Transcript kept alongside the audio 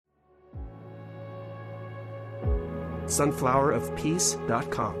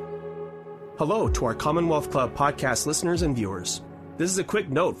sunflowerofpeace.com. Hello to our Commonwealth Club podcast listeners and viewers. This is a quick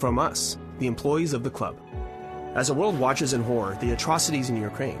note from us, the employees of the club. As the world watches in horror the atrocities in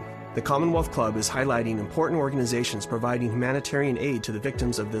Ukraine, the Commonwealth Club is highlighting important organizations providing humanitarian aid to the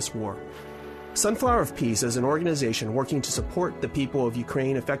victims of this war. Sunflower of Peace is an organization working to support the people of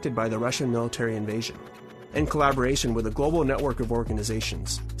Ukraine affected by the Russian military invasion. In collaboration with a global network of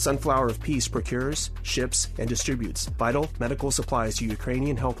organizations, Sunflower of Peace procures, ships, and distributes vital medical supplies to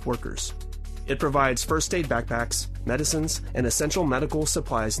Ukrainian health workers. It provides first aid backpacks, medicines, and essential medical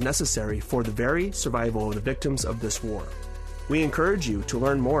supplies necessary for the very survival of the victims of this war. We encourage you to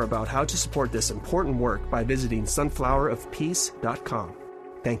learn more about how to support this important work by visiting sunflowerofpeace.com.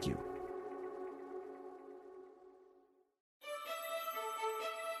 Thank you.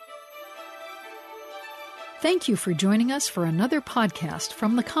 Thank you for joining us for another podcast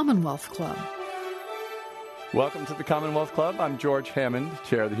from the Commonwealth Club. Welcome to the Commonwealth Club. I'm George Hammond,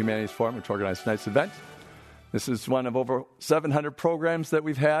 Chair of the Humanities Forum, which organized tonight's event. This is one of over 700 programs that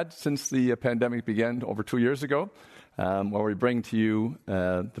we've had since the pandemic began over 2 years ago, where we bring to you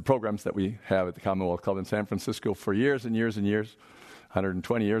the programs that we have at the Commonwealth Club in San Francisco for years and years and years,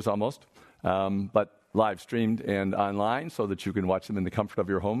 120 years almost, but live streamed and online so that you can watch them in the comfort of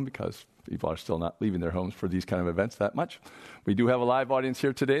your home because people are still not leaving their homes for these kind of events that much. We do have a live audience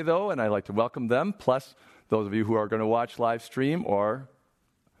here today, though, and I'd like to welcome them, plus those of you who are going to watch live stream or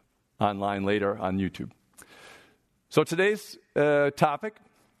online later on YouTube. So today's topic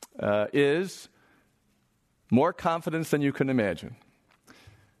is more confidence than you can imagine.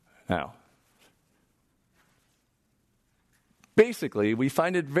 Now, basically, we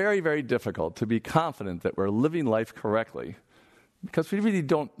find it very, very difficult to be confident that we're living life correctly because we really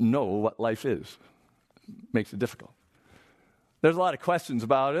don't know what life is. It makes it difficult. There's a lot of questions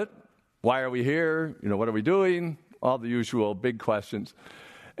about it. Why are we here? What are we doing? All the usual big questions.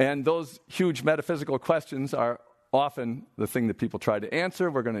 And those huge metaphysical questions are often the thing that people try to answer.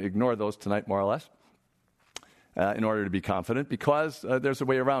 We're going to ignore those tonight, more or less, in order to be confident, because there's a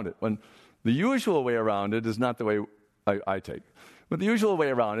way around it. When the usual way around it is not the way I take. But the usual way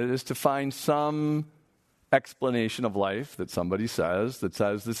around it is to find some explanation of life that somebody says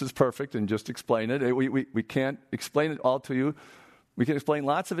this is perfect and just explain it. We can't explain it all to you. We can explain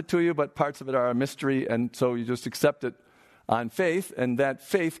lots of it to you, but parts of it are a mystery, and so you just accept it on faith, and that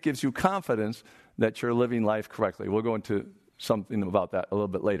faith gives you confidence that you're living life correctly. We'll go into something about that a little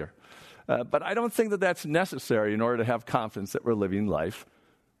bit later. But I don't think that that's necessary in order to have confidence that we're living life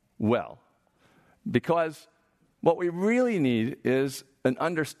well. Because what we really need is an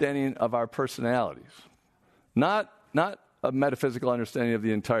understanding of our personalities. Not a metaphysical understanding of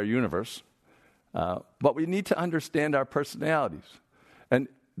the entire universe, but we need to understand our personalities. And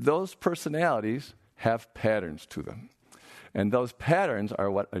those personalities have patterns to them. And those patterns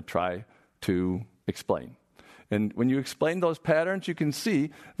are what I try to explain. And when you explain those patterns, you can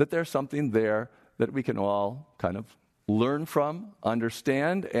see that there's something there that we can all kind of learn from,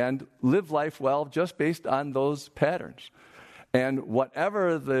 understand, and live life well just based on those patterns. And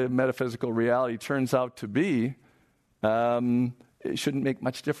whatever the metaphysical reality turns out to be, it shouldn't make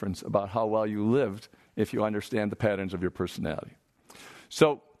much difference about how well you lived if you understand the patterns of your personality.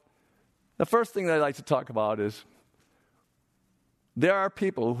 So, the first thing that I'd like to talk about is there are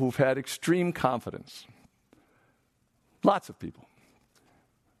people who've had extreme confidence. Lots of people.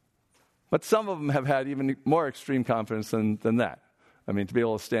 But some of them have had even more extreme confidence than that. I mean, to be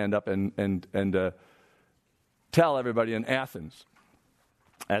able to stand up and tell everybody in Athens,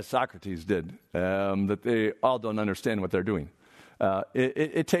 as Socrates did, that they all don't understand what they're doing.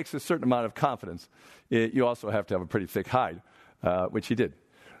 It takes a certain amount of confidence. You also have to have a pretty thick hide, which he did.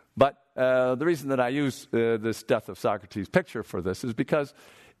 But the reason that I use this Death of Socrates picture for this is because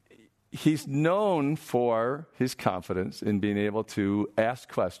he's known for his confidence in being able to ask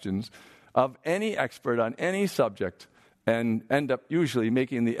questions of any expert on any subject and end up usually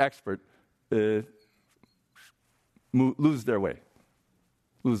making the expert lose their way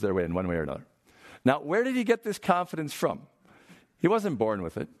in one way or another. Now, where did he get this confidence from? He wasn't born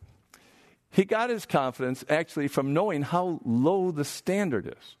with it. He got his confidence actually from knowing how low the standard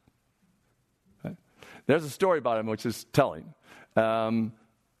is. Okay? There's a story about him which is telling.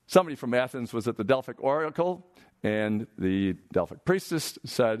 Somebody from Athens was at the Delphic Oracle, and the Delphic priestess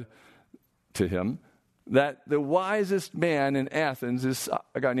said to him that the wisest man in Athens is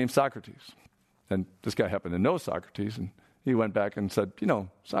a guy named Socrates. And this guy happened to know Socrates, and he went back and said,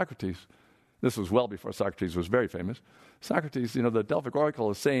 Socrates, this was well before Socrates was very famous. Socrates, the Delphic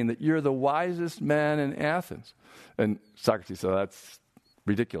Oracle is saying that you're the wisest man in Athens. And Socrates said, that's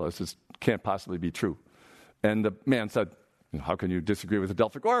ridiculous. This can't possibly be true. And the man said, how can you disagree with the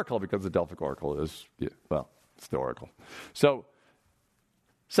Delphic Oracle? Because the Delphic Oracle is, it's the Oracle. So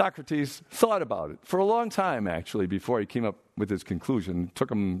Socrates thought about it for a long time, actually, before he came up with his conclusion. It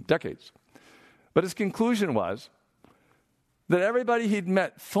took him decades. But his conclusion was that everybody he'd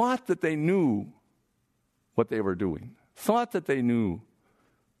met thought that they knew what they were doing, thought that they knew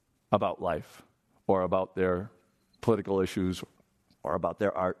about life or about their political issues or about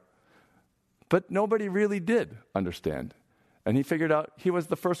their art. But nobody really did understand. And he figured out he was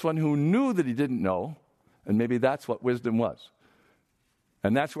the first one who knew that he didn't know, and maybe that's what wisdom was.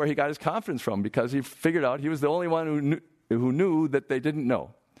 And that's where he got his confidence from, because he figured out he was the only one who knew that they didn't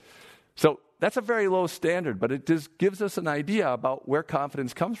know. So that's a very low standard, but it just gives us an idea about where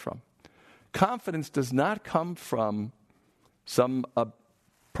confidence comes from. Confidence does not come from some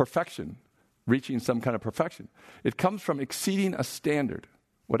perfection, reaching some kind of perfection. It comes from exceeding a standard.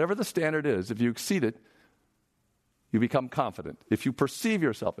 Whatever the standard is, if you exceed it, you become confident. If you perceive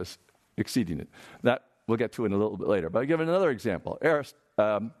yourself as exceeding it. That we'll get to in a little bit later. But I'll give another example.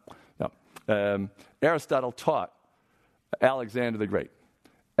 Aristotle taught Alexander the Great.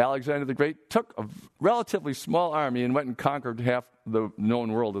 Alexander the Great took a relatively small army and went and conquered half the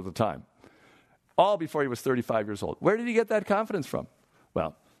known world at the time, all before he was 35 years old. Where did he get that confidence from?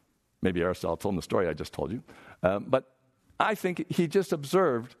 Well, maybe Aristotle told him the story I just told you. But I think he just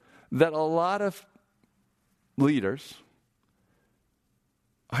observed that a lot of leaders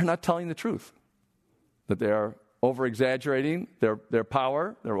are not telling the truth, that they are over-exaggerating their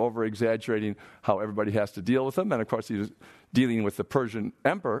power, they're over-exaggerating how everybody has to deal with them, and of course he was dealing with the Persian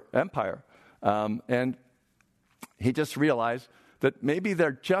Empire. And he just realized that maybe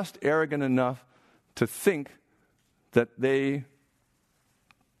they're just arrogant enough to think that they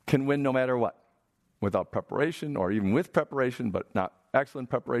can win no matter what, without preparation, or even with preparation, but not excellent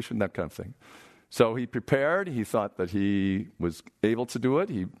preparation, that kind of thing. So he prepared. He thought that he was able to do it.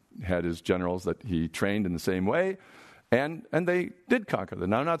 He had his generals that he trained in the same way, and they did conquer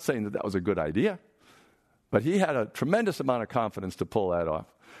them. Now, I'm not saying that that was a good idea, but he had a tremendous amount of confidence to pull that off.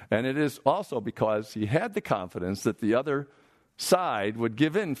 And it is also because he had the confidence that the other side would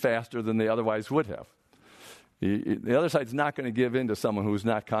give in faster than they otherwise would have. The other side's not going to give in to someone who's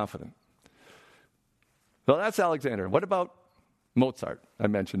not confident. So that's Alexander. What about Mozart? I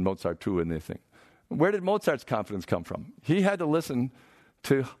mentioned Mozart too in the thing. Where did Mozart's confidence come from? He had to listen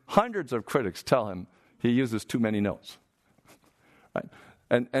to hundreds of critics tell him he uses too many notes. Right?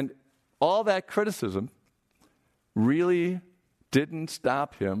 And all that criticism really didn't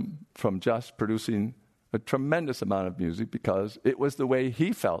stop him from just producing a tremendous amount of music, because it was the way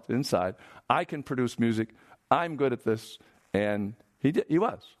he felt inside. I can produce music. I'm good at this. And he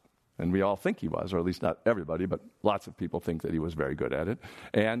was. And we all think he was, or at least not everybody, but lots of people think that he was very good at it.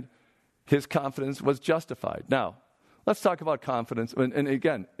 And his confidence was justified. Now, let's talk about confidence. And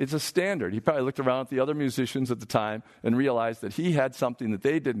again, it's a standard. He probably looked around at the other musicians at the time and realized that he had something that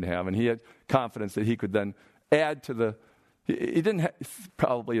they didn't have, and he had confidence that he could then add to the... He didn't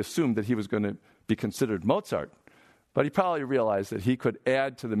probably assume that he was going to be considered Mozart, but he probably realized that he could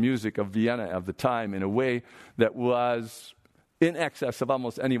add to the music of Vienna of the time in a way that was in excess of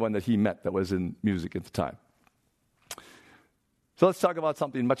almost anyone that he met that was in music at the time. So let's talk about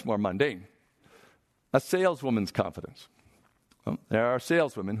something much more mundane. A saleswoman's confidence. Well, there are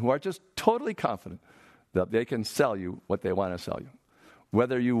saleswomen who are just totally confident that they can sell you what they want to sell you.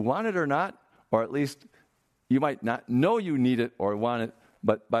 Whether you want it or not, or at least you might not know you need it or want it,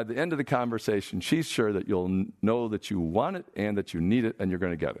 but by the end of the conversation, she's sure that you'll know that you want it and that you need it and you're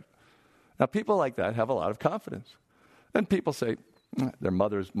going to get it. Now, people like that have a lot of confidence. And people say, their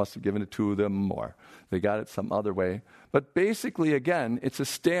mothers must have given it to them, or they got it some other way. But basically, again, it's a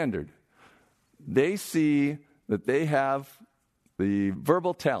standard. They see that they have the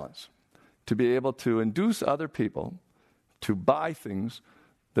verbal talents to be able to induce other people to buy things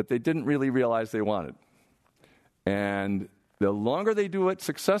that they didn't really realize they wanted. And the longer they do it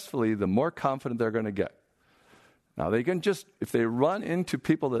successfully, the more confident they're going to get. Now, they can just, if they run into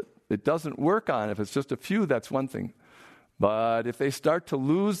people that it doesn't work on, if it's just a few, that's one thing. But if they start to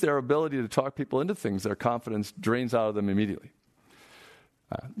lose their ability to talk people into things, their confidence drains out of them immediately.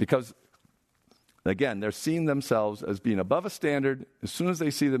 Because, again, they're seeing themselves as being above a standard. As soon as they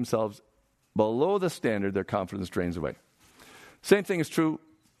see themselves below the standard, their confidence drains away. Same thing is true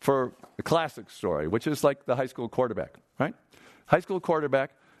for the classic story, which is like the high school quarterback, right? High school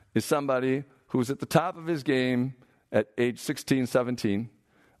quarterback is somebody who's at the top of his game at age 16, 17,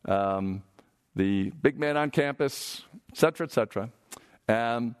 the big man on campus, et cetera, et cetera.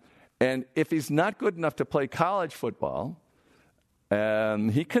 And if he's not good enough to play college football,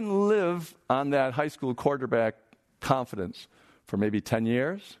 And he can live on that high school quarterback confidence for maybe 10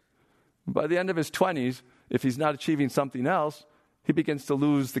 years. By the end of his 20s, if he's not achieving something else, he begins to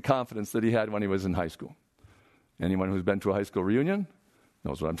lose the confidence that he had when he was in high school. Anyone who's been to a high school reunion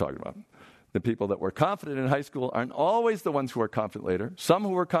knows what I'm talking about. The people that were confident in high school aren't always the ones who are confident later. Some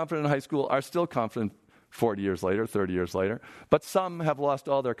who were confident in high school are still confident 40 years later, 30 years later, but some have lost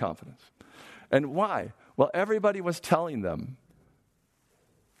all their confidence. And why? Well, everybody was telling them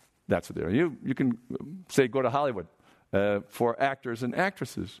that's what they're doing. You can say go to Hollywood for actors and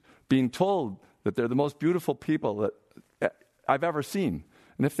actresses, being told that they're the most beautiful people that I've ever seen.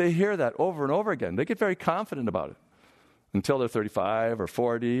 And if they hear that over and over again, they get very confident about it until they're 35 or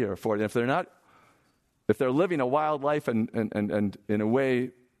 40 or 40. If they're living a wild life and in a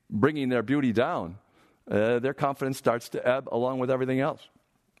way bringing their beauty down, their confidence starts to ebb along with everything else.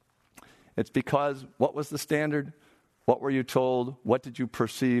 It's because what was the standard? What were you told? What did you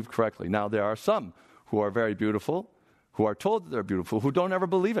perceive correctly? Now, there are some who are very beautiful, who are told that they're beautiful, who don't ever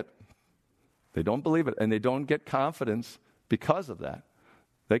believe it. They don't believe it, and they don't get confidence because of that.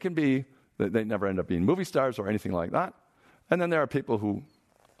 They never end up being movie stars or anything like that. And then there are people who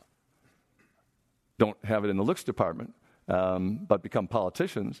don't have it in the looks department, but become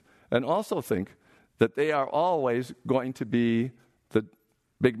politicians, and also think that they are always going to be the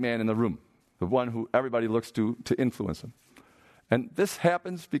big man in the room, the one who everybody looks to influence them. And this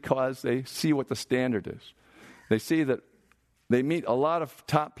happens because they see what the standard is. They see that they meet a lot of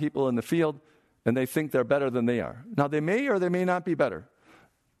top people in the field, and they think they're better than they are. Now, they may or they may not be better.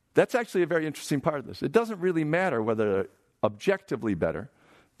 That's actually a very interesting part of this. It doesn't really matter whether they're objectively better.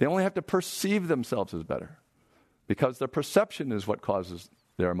 They only have to perceive themselves as better, because their perception is what causes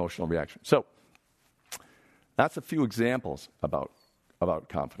their emotional reaction. So that's a few examples about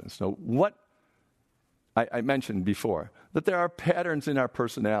confidence. So what I mentioned before, that there are patterns in our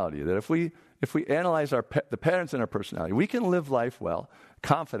personality, that if we analyze the patterns in our personality, we can live life well,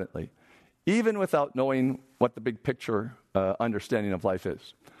 confidently, even without knowing what the big picture understanding of life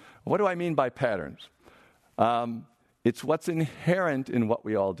is. What do I mean by patterns? It's what's inherent in what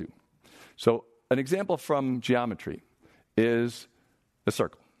we all do. So an example from geometry is a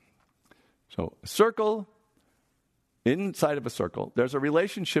circle. So a circle, inside of a circle, there's a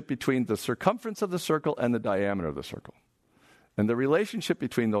relationship between the circumference of the circle and the diameter of the circle. And the relationship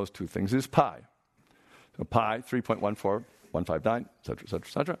between those two things is pi. So pi, 3.14159, et cetera, et cetera,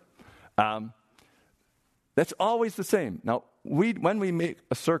 et cetera. That's always the same. Now, when we make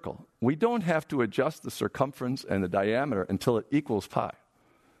a circle, we don't have to adjust the circumference and the diameter until it equals pi.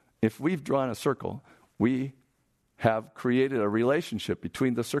 If we've drawn a circle, we have created a relationship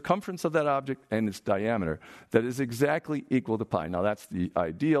between the circumference of that object and its diameter that is exactly equal to pi. Now, that's the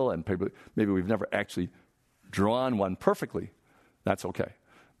ideal, and maybe we've never actually drawn one perfectly. That's okay.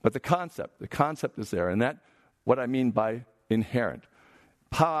 But the concept is there, and that what I mean by inherent.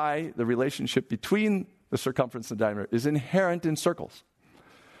 Pi, the relationship between the circumference and the diameter, is inherent in circles.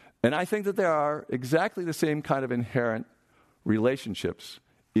 And I think that there are exactly the same kind of inherent relationships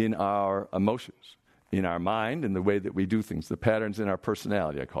in our emotions, in our mind, in the way that we do things, the patterns in our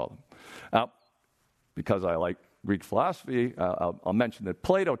personality, I call them. Now, because I like Greek philosophy, I'll mention that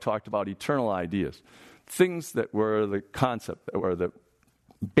Plato talked about eternal ideas, things that were the concept, that were the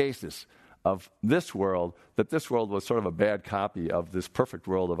basis of this world, that this world was sort of a bad copy of this perfect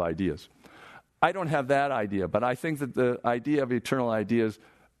world of ideas. I don't have that idea, but I think that the idea of eternal ideas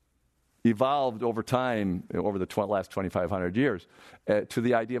evolved over time, over the last 2,500 years, to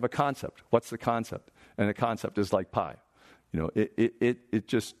the idea of a concept. What's the concept? And the concept is like pi. It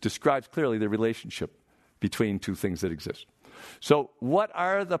just describes clearly the relationship between two things that exist. So what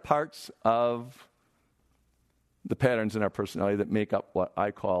are the parts of the patterns in our personality that make up what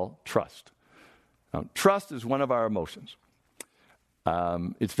I call trust? Now, trust is one of our emotions.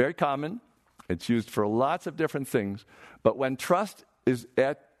 It's very common. It's used for lots of different things. But when trust is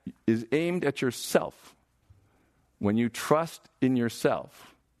aimed at yourself, when you trust in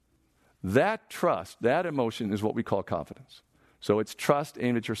yourself, that trust, that emotion is what we call confidence. So it's trust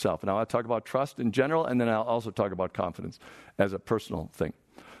aimed at yourself. And I'll talk about trust in general, and then I'll also talk about confidence as a personal thing.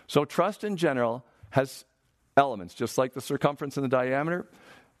 So trust in general has elements, just like the circumference and the diameter.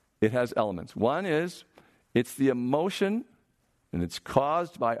 It has elements. One is, it's the emotion, and it's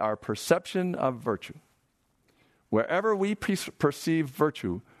caused by our perception of virtue. Wherever we perceive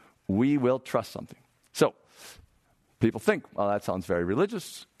virtue, we will trust something. So, people think, well, that sounds very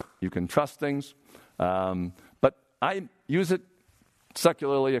religious. You can trust things. But I use it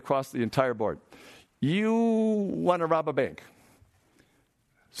secularly across the entire board. You want to rob a bank.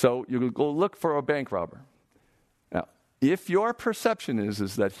 So you go look for a bank robber. Now, if your perception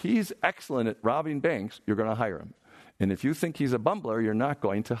is that he's excellent at robbing banks, you're going to hire him. And if you think he's a bumbler, you're not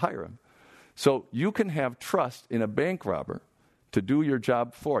going to hire him. So you can have trust in a bank robber to do your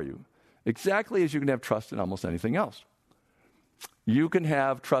job for you, exactly as you can have trust in almost anything else. You can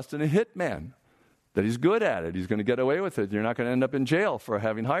have trust in a hitman, that he's good at it, he's going to get away with it, you're not going to end up in jail for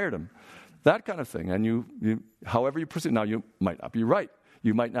having hired him. That kind of thing. And you however you proceed. Now, you might not be right.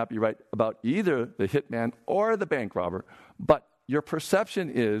 You might not be right about either the hitman or the bank robber, but your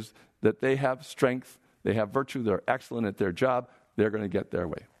perception is that they have strength, they have virtue, they're excellent at their job, they're going to get their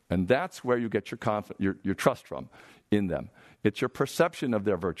way. And that's where you get your trust from in them. It's your perception of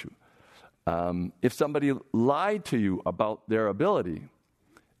their virtue. If somebody lied to you about their ability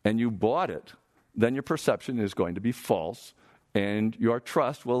and you bought it, then your perception is going to be false, and your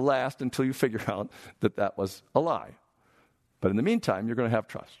trust will last until you figure out that that was a lie. But in the meantime, you're going to have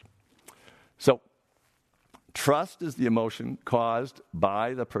trust. So, trust is the emotion caused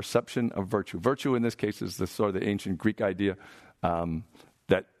by the perception of virtue. Virtue, in this case, is the sort of the ancient Greek idea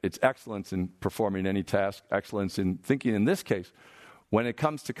that it's excellence in performing any task, excellence in thinking. In this case, when it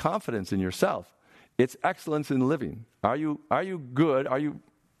comes to confidence in yourself, it's excellence in living. Are you good? Are you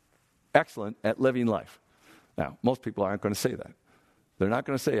excellent at living life? Now, most people aren't going to say that. They're not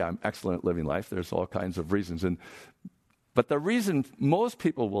going to say, I'm excellent at living life. There's all kinds of reasons. But the reason most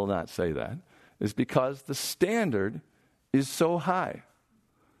people will not say that is because the standard is so high.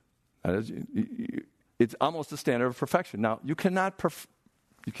 It's almost a standard of perfection. Now, you cannot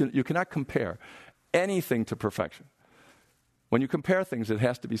compare anything to perfection. When you compare things, it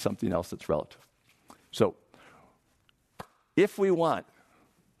has to be something else that's relative. So, if we want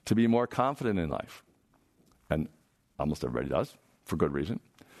to be more confident in life, and almost everybody does, for good reason,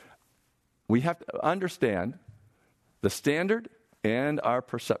 we have to understand the standard and our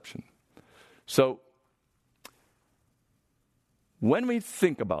perception. So, when we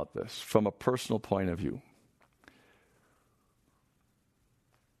think about this from a personal point of view,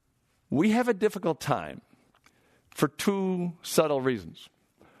 we have a difficult time for two subtle reasons.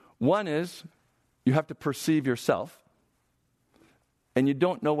 One is you have to perceive yourself, and you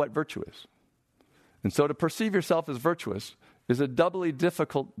don't know what virtue is. And so to perceive yourself as virtuous is a doubly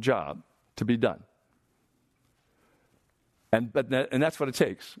difficult job to be done. And that's what it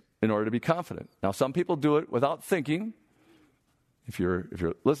takes in order to be confident. Now, some people do it without thinking. If you're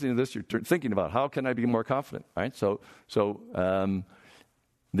listening to this, you're thinking about how can I be more confident, right? So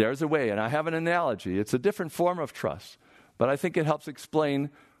there's a way, and I have an analogy. It's a different form of trust, but I think it helps explain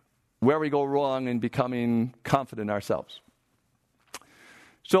where we go wrong in becoming confident ourselves.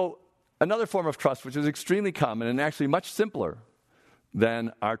 So another form of trust, which is extremely common and actually much simpler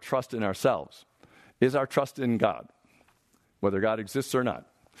than our trust in ourselves, is our trust in God, whether God exists or not.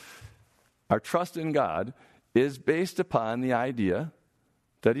 Our trust in God is based upon the idea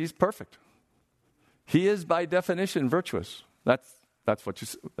that He's perfect. He is, by definition, virtuous. That's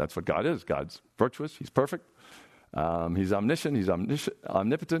what God is. God's virtuous. He's perfect. He's omniscient. He's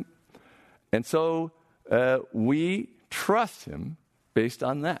omnipotent. And so we trust Him based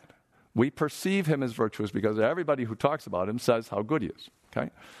on that. We perceive Him as virtuous because everybody who talks about Him says how good He is. Okay?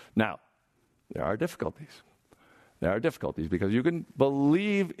 Now, there are difficulties. There are difficulties because you can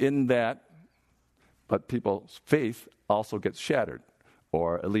believe in that, but people's faith also gets shattered,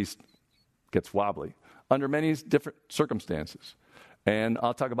 or at least gets wobbly, under many different circumstances. And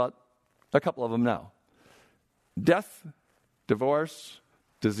I'll talk about a couple of them now. Death, divorce,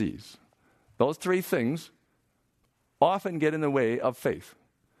 disease. Those three things often get in the way of faith.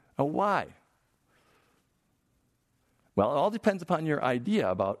 Now, why? Well, it all depends upon your idea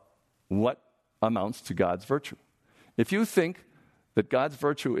about what amounts to God's virtue. If you think that God's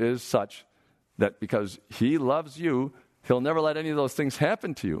virtue is such that because He loves you, He'll never let any of those things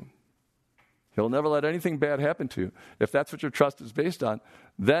happen to you, He'll never let anything bad happen to you, if that's what your trust is based on,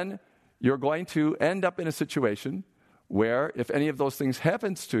 then you're going to end up in a situation where if any of those things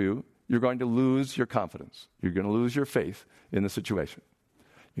happens to you, you're going to lose your confidence. You're going to lose your faith in the situation.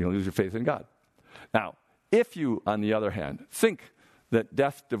 You're going to lose your faith in God. Now, if you, on the other hand, think that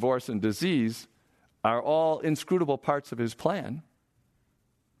death, divorce, and disease are all inscrutable parts of His plan,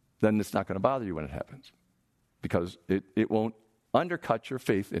 then it's not going to bother you when it happens because it won't undercut your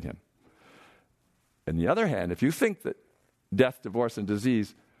faith in Him. On the other hand, if you think that death, divorce, and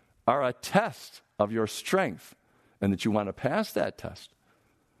disease are a test of your strength and that you want to pass that test,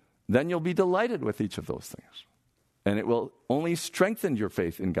 then you'll be delighted with each of those things. And it will only strengthen your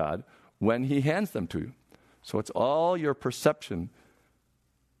faith in God when He hands them to you. So it's all your perception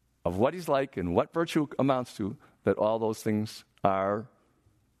of what He's like and what virtue amounts to that all those things are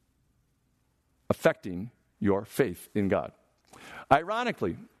affecting your faith in God.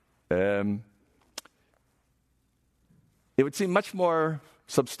 Ironically, it would seem much more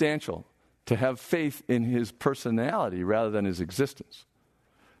substantial to have faith in his personality rather than his existence.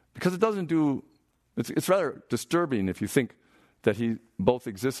 Because it's rather disturbing if you think that he both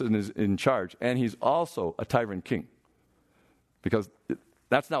exists and is in charge, and he's also a tyrant king. Because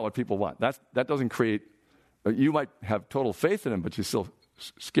that's not what people want. That doesn't create, you might have total faith in him, but you're still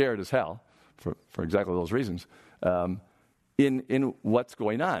scared as hell, for exactly those reasons, in what's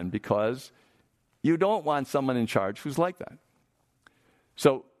going on, because you don't want someone in charge who's like that.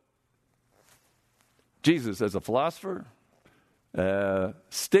 So, Jesus, as a philosopher,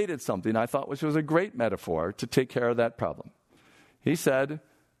 stated something I thought which was a great metaphor to take care of that problem. He said,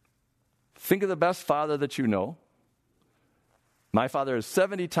 think of the best father that you know. My Father is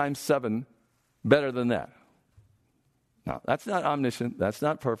 70 times 7 better than that. Now, that's not omniscient. That's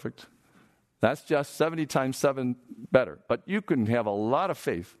not perfect. That's just 70 times 7 better. But you can have a lot of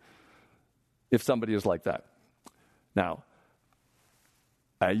faith if somebody is like that. Now,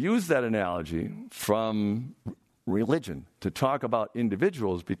 I use that analogy from religion to talk about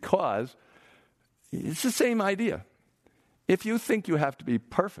individuals because it's the same idea. If you think you have to be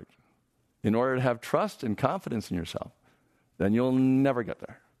perfect in order to have trust and confidence in yourself, then you'll never get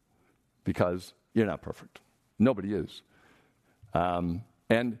there because you're not perfect. Nobody is. Well,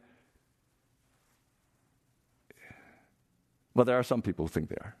 there are some people who think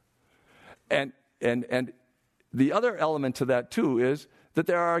they are. And the other element to that, too, is that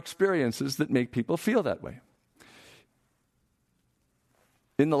there are experiences that make people feel that way.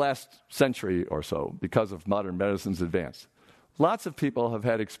 In the last century or so, because of modern medicine's advance, lots of people have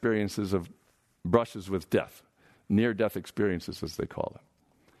had experiences of brushes with death, near-death experiences, as they call them.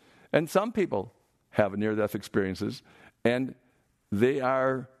 And some people have near-death experiences, and they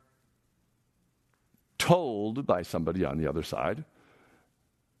are told by somebody on the other side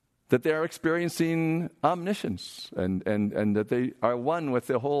that they are experiencing omniscience and that they are one with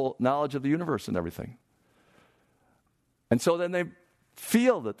the whole knowledge of the universe and everything. And so then they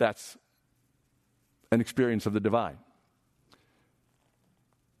feel that that's an experience of the divine.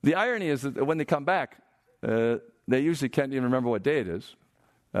 The irony is that when they come back, they usually can't even remember what day it is,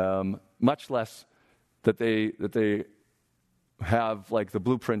 much less that they have like the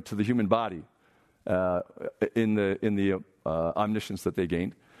blueprint to the human body in the omniscience that they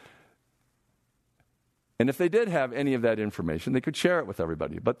gained. And if they did have any of that information, they could share it with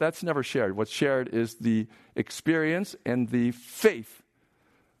everybody. But that's never shared. What's shared is the experience and the faith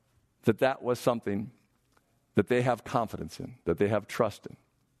that that was something that they have confidence in, that they have trust in.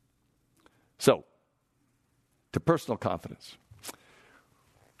 So, to personal confidence.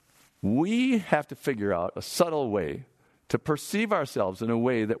 We have to figure out a subtle way to perceive ourselves in a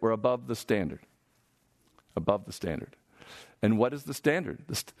way that we're above the standard. Above the standard. And what is the standard?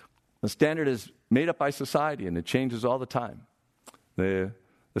 The standard is made up by society, and it changes all the time. The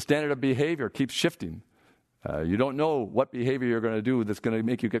standard of behavior keeps shifting. You don't know what behavior you're going to do that's going to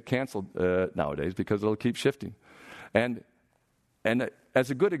make you get canceled nowadays because it'll keep shifting. And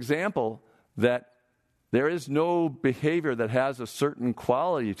as a good example that there is no behavior that has a certain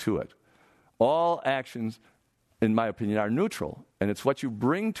quality to it. All actions, in my opinion, are neutral, and it's what you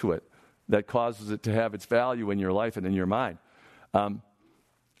bring to it that causes it to have its value in your life and in your mind.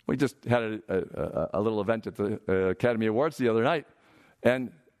 We just had a little event at the Academy Awards the other night,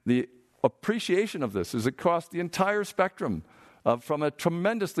 and the appreciation of this is across the entire spectrum from a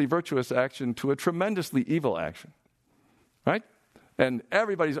tremendously virtuous action to a tremendously evil action, right? And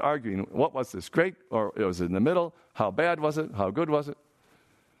everybody's arguing, what was this, great, or it was in the middle? How bad was it? How good was it?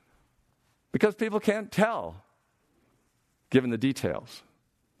 Because people can't tell, given the details,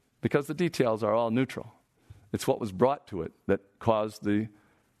 because the details are all neutral. It's what was brought to it that caused the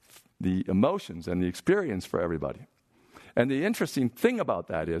emotions and the experience for everybody. And the interesting thing about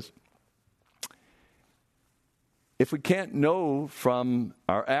that is, if we can't know from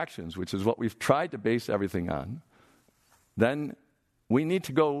our actions, which is what we've tried to base everything on, then we need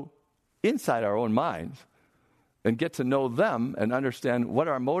to go inside our own minds and get to know them and understand what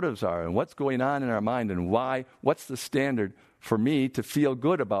our motives are and what's going on in our mind and why, what's the standard for me to feel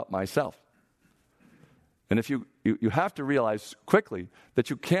good about myself. And if you have to realize quickly that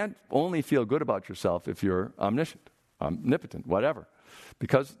you can't only feel good about yourself if you're omniscient, omnipotent, whatever.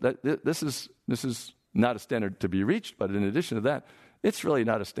 Because this is not a standard to be reached, but in addition to that, it's really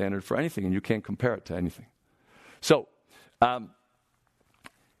not a standard for anything, and you can't compare it to anything. So,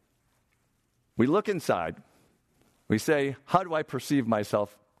 we look inside, we say, how do I perceive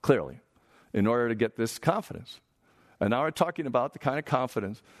myself clearly in order to get this confidence? And now we're talking about the kind of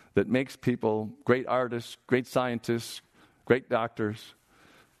confidence that makes people great artists, great scientists, great doctors.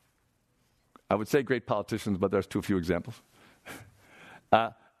 I would say great politicians, but there's too few examples.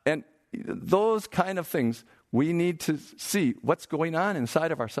 And those kind of things, we need to see what's going on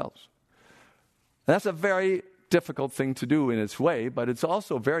inside of ourselves. And that's a very difficult thing to do in its way, but it's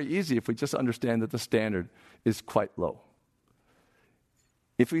also very easy if we just understand that the standard is quite low.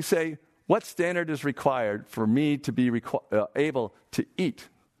 If we say, what standard is required for me to be able to eat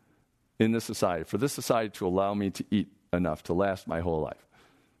in this society, for this society to allow me to eat enough to last my whole life?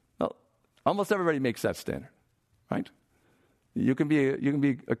 Well, almost everybody makes that standard, right? You can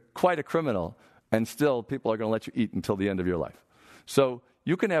be quite a criminal, and still people are going to let you eat until the end of your life. So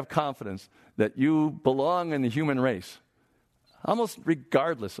you can have confidence that you belong in the human race, almost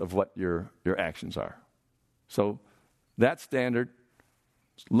regardless of what your actions are. So that standard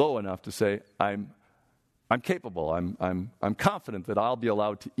is low enough to say, I'm capable, I'm confident that I'll be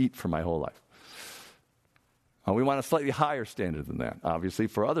allowed to eat for my whole life. We want a slightly higher standard than that, obviously,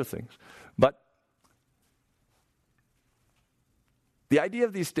 for other things. But the idea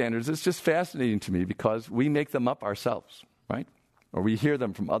of these standards is just fascinating to me because we make them up ourselves, right? Or we hear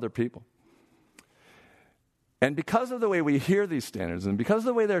them from other people. And because of the way we hear these standards, and because of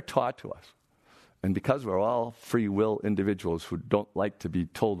the way they're taught to us, and because we're all free will individuals who don't like to be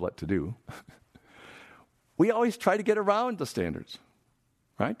told what to do, we always try to get around the standards,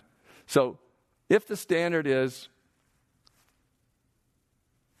 right? So if the standard is,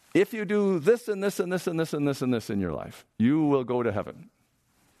 if you do this and this and this and this and this and this in your life, you will go to heaven.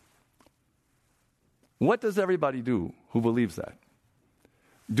 What does everybody do who believes that?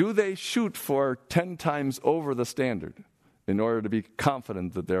 Do they shoot for 10 times over the standard in order to be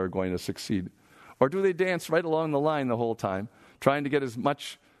confident that they're going to succeed? Or do they dance right along the line the whole time, trying to get as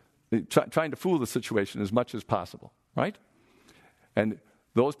much, trying to fool the situation as much as possible, right? And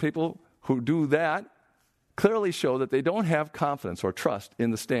those people who do that clearly show that they don't have confidence or trust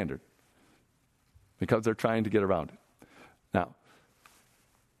in the standard because they're trying to get around it. Now,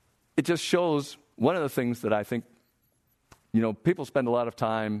 it just shows one of the things that I think, people spend a lot of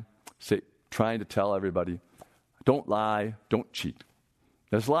time trying to tell everybody, don't lie, don't cheat.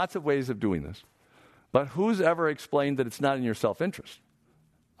 There's lots of ways of doing this. But who's ever explained that it's not in your self-interest?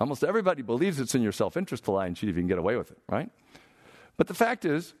 Almost everybody believes it's in your self-interest to lie and cheat if you can get away with it, right? But the fact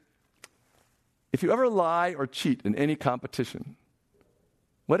is, if you ever lie or cheat in any competition,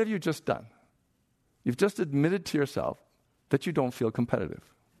 what have you just done? You've just admitted to yourself that you don't feel competitive,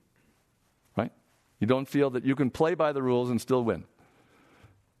 right? You don't feel that you can play by the rules and still win.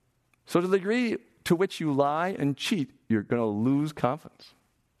 So to the degree to which you lie and cheat, you're going to lose confidence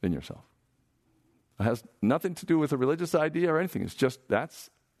in yourself. It has nothing to do with a religious idea or anything. It's just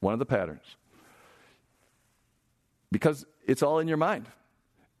that's one of the patterns. Because it's all in your mind.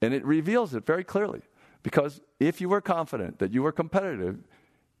 And it reveals it very clearly. Because if you were confident that you were competitive,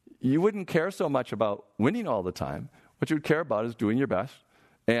 you wouldn't care so much about winning all the time. What you would care about is doing your best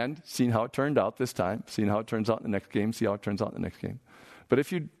and seeing how it turned out this time, seeing how it turns out in the next game, see how it turns out in the next game. But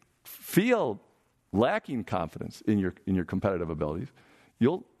if you feel lacking confidence in your competitive abilities,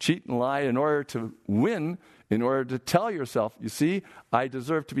 you'll cheat and lie in order to win, in order to tell yourself, you see, I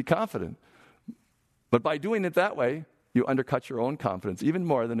deserve to be confident. But by doing it that way, you undercut your own confidence even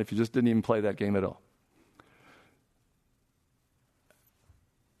more than if you just didn't even play that game at all.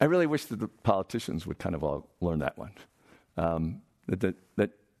 I really wish that the politicians would kind of all learn that one.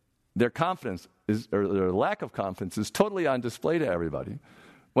 That their confidence or their lack of confidence is totally on display to everybody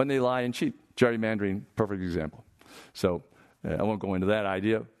when they lie and cheat. Gerrymandering, perfect example. So I won't go into that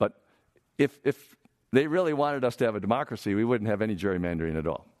idea, but if they really wanted us to have a democracy, we wouldn't have any gerrymandering at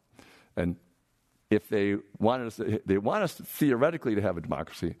all. And if they want us theoretically to have a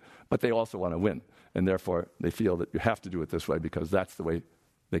democracy, but they also want to win. And therefore, they feel that you have to do it this way because that's the way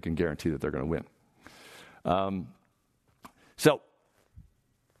they can guarantee that they're going to win. So,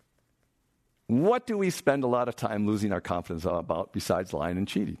 what do we spend a lot of time losing our confidence about besides lying and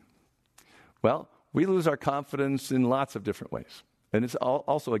cheating? Well, we lose our confidence in lots of different ways. And it's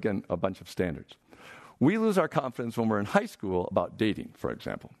also, again, a bunch of standards. We lose our confidence when we're in high school about dating, for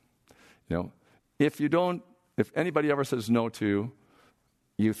example. If anybody ever says no to you,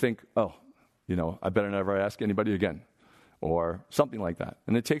 you think, I better never ask anybody again, or something like that.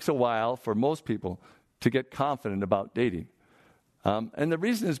 And it takes a while for most people to get confident about dating. And the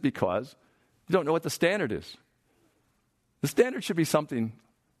reason is because you don't know what the standard is. The standard should be something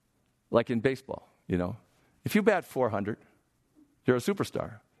like in baseball, If you bat 400, you're a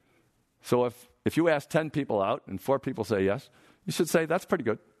superstar. So if you ask 10 people out and 4 people say yes, you should say, that's pretty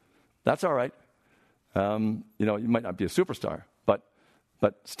good. That's all right. You might not be a superstar,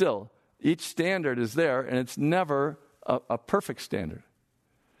 but still, each standard is there, and it's never a perfect standard.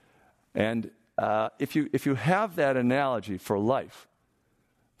 And if you have that analogy for life,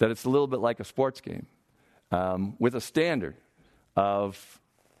 that it's a little bit like a sports game, with a standard of,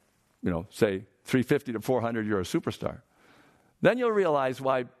 say 350 to 400, you're a superstar, then you'll realize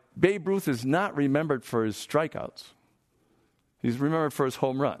why Babe Ruth is not remembered for his strikeouts. He's remembered for his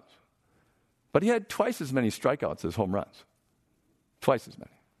home runs. But he had twice as many strikeouts as home runs. Twice as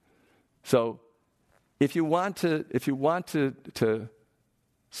many. So if you want to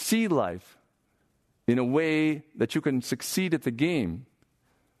see life in a way that you can succeed at the game,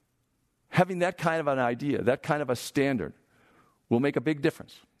 having that kind of an idea, that kind of a standard, will make a big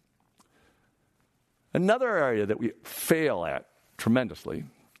difference. Another area that we fail at tremendously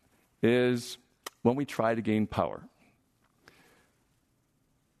is when we try to gain power.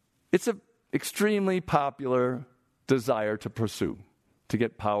 It's an extremely popular desire to pursue, to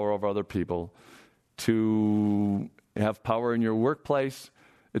get power over other people, to have power in your workplace.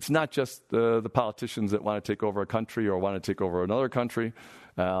 It's not just the politicians that want to take over a country or want to take over another country,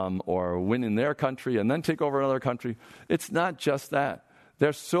 or win in their country and then take over another country. It's not just that.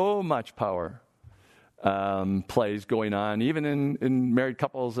 There's so much power plays going on, even in married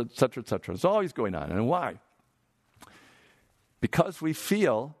couples, et cetera, et cetera. It's always going on. And why? Because we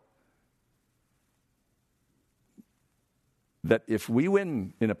feel that if we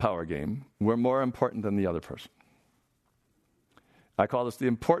win in a power game, we're more important than the other person. I call this the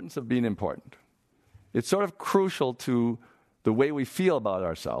importance of being important. It's sort of crucial to the way we feel about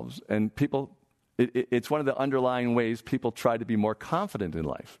ourselves, and it's one of the underlying ways people try to be more confident in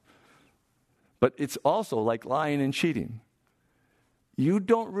life. But it's also like lying and cheating. You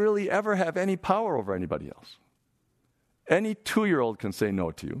don't really ever have any power over anybody else. Any 2-year-old can say no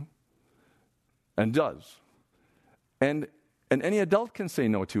to you, and does. And any adult can say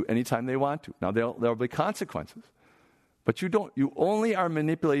no to you anytime they want to. Now, there'll be consequences. But you only are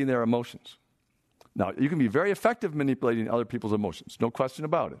manipulating their emotions. Now, you can be very effective manipulating other people's emotions, no question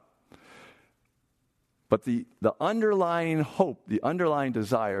about it. But the underlying hope, the underlying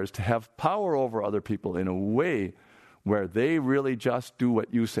desire is to have power over other people in a way where they really just do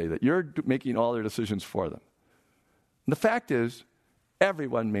what you say, that you're making all their decisions for them. And the fact is,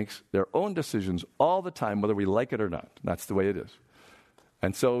 everyone makes their own decisions all the time, whether we like it or not. That's the way it is.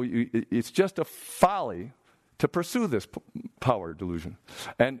 And so it's just a folly to pursue this power delusion.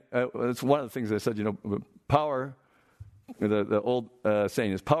 And it's one of the things I said, power, the old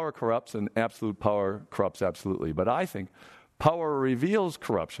saying is power corrupts and absolute power corrupts absolutely. But I think power reveals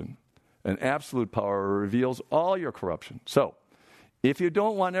corruption and absolute power reveals all your corruption. So if you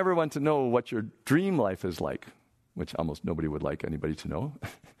don't want everyone to know what your dream life is like, which almost nobody would like anybody to know,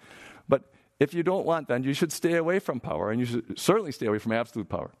 but if you don't want, then you should stay away from power, and you should certainly stay away from absolute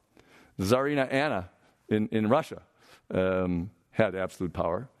power. Tsarina Anna in Russia had absolute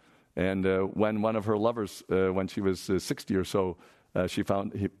power, and when one of her lovers, when she was 60 or so, he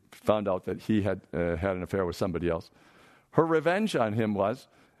found out that he had had an affair with somebody else. Her revenge on him was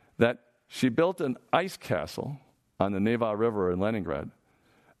that she built an ice castle on the Neva River in Leningrad,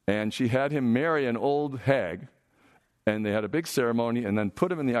 and she had him marry an old hag, and they had a big ceremony and then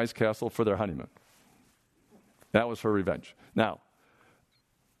put him in the ice castle for their honeymoon. That was her revenge. Now,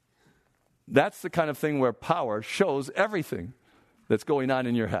 that's the kind of thing where power shows everything that's going on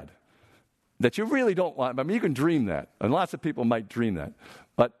in your head that you really don't want. I mean, you can dream that, and lots of people might dream that,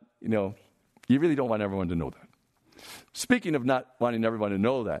 but, you really don't want everyone to know that. Speaking of not wanting everyone to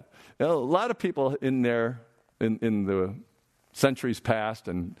know that, a lot of people in the centuries past,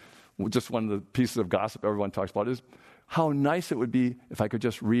 and just one of the pieces of gossip everyone talks about is how nice it would be if I could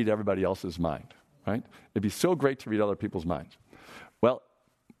just read everybody else's mind, right? It'd be so great to read other people's minds. Well,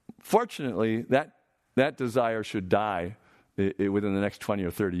 fortunately, that desire should die within the next 20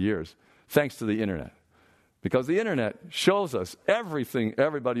 or 30 years, thanks to the internet. Because the internet shows us everything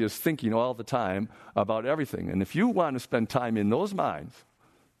everybody is thinking all the time about everything. And if you want to spend time in those minds,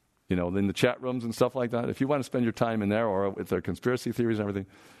 in the chat rooms and stuff like that, if you want to spend your time in there or with their conspiracy theories and everything,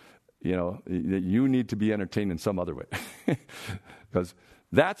 you need to be entertained in some other way. Because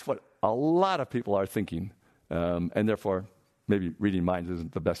that's what a lot of people are thinking. And therefore, maybe reading minds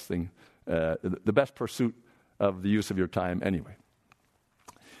isn't the best thing, the best pursuit of the use of your time anyway.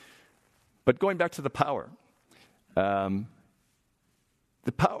 But going back to the power,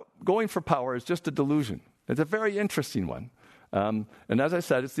 going for power is just a delusion. It's a very interesting one. And as I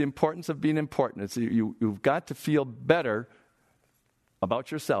said, it's the importance of being important. It's you've got to feel better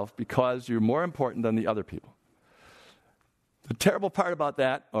about yourself because you're more important than the other people. The terrible part about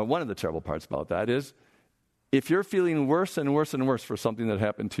that, or one of the terrible parts about that, is if you're feeling worse and worse and worse for something that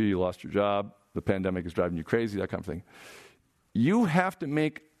happened to you, you lost your job, the pandemic is driving you crazy, that kind of thing, you have to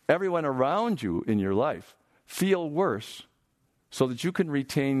make everyone around you in your life feel worse so that you can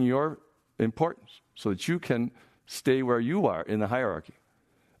retain your importance, so that you can stay where you are in the hierarchy.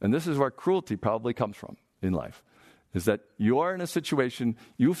 And this is where cruelty probably comes from in life, is that you're in a situation,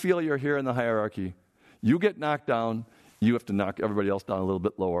 you feel you're here in the hierarchy, you get knocked down, you have to knock everybody else down a little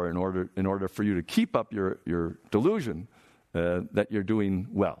bit lower in order for you to keep up your delusion that you're doing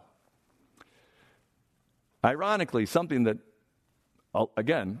well. Ironically, something that,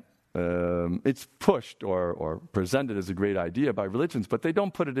 again, it's pushed or presented as a great idea by religions, but they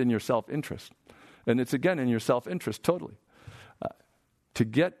don't put it in your self-interest. And it's, again, in your self-interest totally. To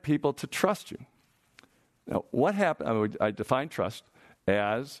get people to trust you. Now, what happened? I define trust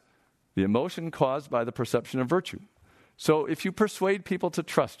as the emotion caused by the perception of virtue. So if you persuade people to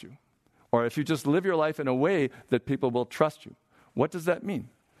trust you, or if you just live your life in a way that people will trust you, what does that mean?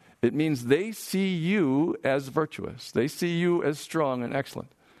 It means they see you as virtuous. They see you as strong and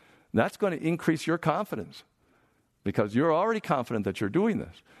excellent. That's going to increase your confidence because you're already confident that you're doing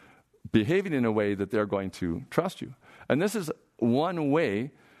this, behaving in a way that they're going to trust you. And this is one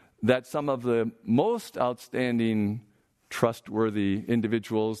way that some of the most outstanding, trustworthy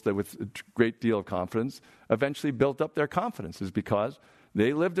individuals that with a great deal of confidence eventually built up their confidence, is because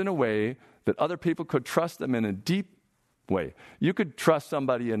they lived in a way that other people could trust them in a deep way. You could trust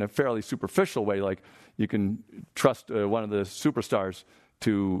somebody in a fairly superficial way, like you can trust one of the superstars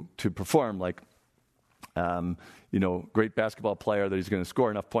to perform, like great basketball player that he's going to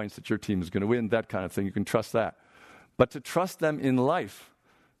score enough points that your team is going to win, that kind of thing. You can trust that. But to trust them in life,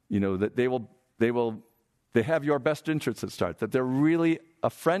 that they have your best interests at start, that they're really a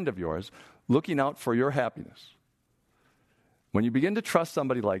friend of yours, looking out for your happiness. When you begin to trust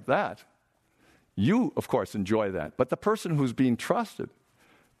somebody like that, you, of course, enjoy that. But the person who's being trusted,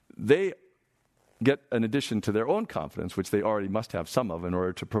 they get an addition to their own confidence, which they already must have some of in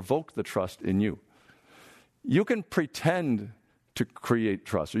order to provoke the trust in you. You can pretend to create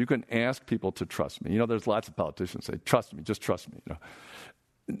trust, or you can ask people to trust me. There's lots of politicians say, trust me, just trust me.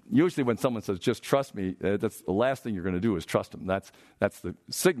 Usually when someone says, just trust me, that's the last thing you're going to do is trust them. That's the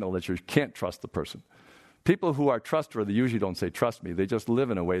signal that you can't trust the person. People who are trustworthy usually don't say, trust me. They just live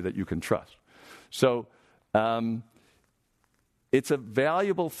in a way that you can trust. So it's a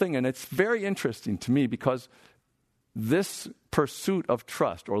valuable thing, and it's very interesting to me because this pursuit of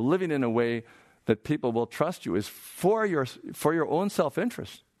trust, or living in a way that people will trust you, is for your own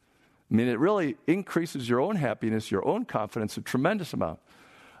self-interest. I mean, it really increases your own happiness, your own confidence a tremendous amount.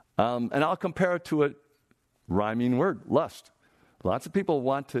 And I'll compare it to a rhyming word, lust. Lots of people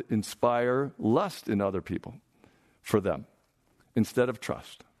want to inspire lust in other people for them instead of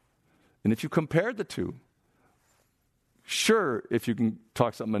trust. And if you compare the two, sure, if you can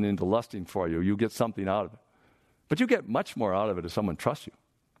talk someone into lusting for you, you get something out of it. But you get much more out of it if someone trusts you.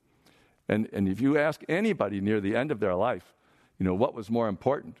 And if you ask anybody near the end of their life, what was more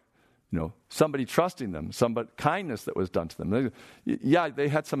important? Somebody trusting them, kindness that was done to them. They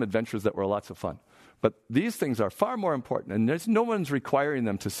had some adventures that were lots of fun. But these things are far more important, and no one's requiring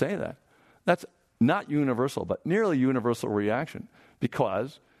them to say that. That's not universal, but nearly universal reaction,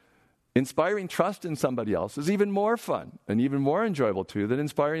 because inspiring trust in somebody else is even more fun and even more enjoyable to you than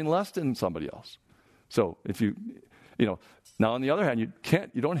inspiring lust in somebody else. So if now on the other hand,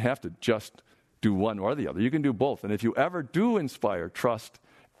 you don't have to just do one or the other. You can do both. And if you ever do inspire trust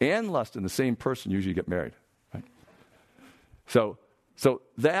and lust in the same person, usually you get married. Right? So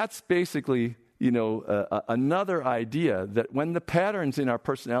that's basically, another idea that when the patterns in our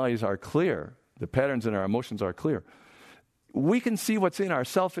personalities are clear, the patterns in our emotions are clear, we can see what's in our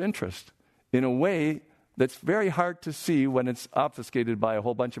self-interest in a way that's very hard to see when it's obfuscated by a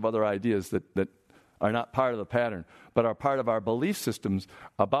whole bunch of other ideas that are not part of the pattern, but are part of our belief systems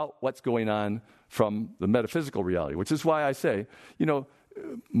about what's going on from the metaphysical reality, which is why I say,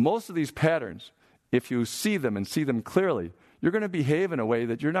 most of these patterns, if you see them and see them clearly, you're going to behave in a way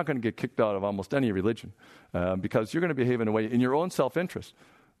that you're not going to get kicked out of almost any religion, because you're going to behave in a way in your own self-interest,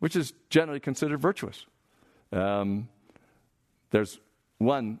 which is generally considered virtuous. There's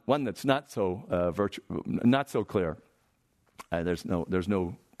one that's not so clear. There's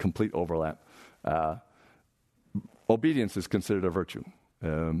no complete overlap. Obedience is considered a virtue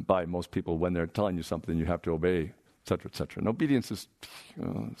by most people. When they're telling you something, you have to obey, etc., etc. And obedience is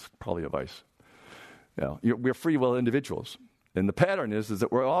it's probably a vice. We're free will individuals, and the pattern is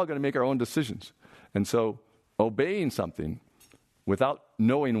that we're all going to make our own decisions. And so, obeying something without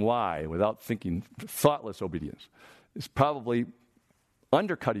knowing why, without thinking, thoughtless obedience, is probably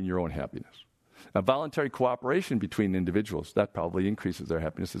undercutting your own happiness. Voluntary cooperation between individuals, that probably increases their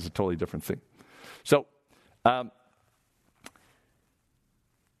happiness. It's a totally different thing. So,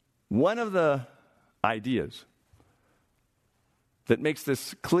 one of the ideas that makes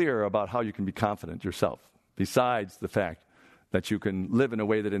this clear about how you can be confident yourself, besides the fact that you can live in a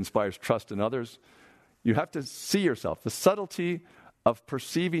way that inspires trust in others, you have to see yourself. The subtlety of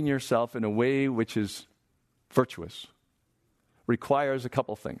perceiving yourself in a way which is virtuous requires a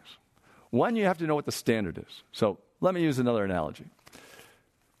couple things. One, you have to know what the standard is. So let me use another analogy.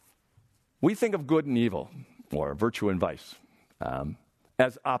 We think of good and evil, or virtue and vice,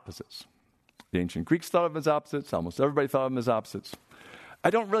 as opposites. The ancient Greeks thought of them as opposites. Almost everybody thought of them as opposites. I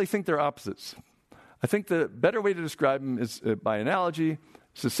don't really think they're opposites. I think the better way to describe them is by analogy.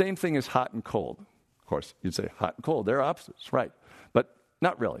 It's the same thing as hot and cold. Of course, you'd say hot and cold, they're opposites, right? But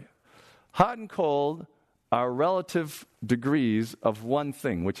not really. Hot and cold are relative degrees of one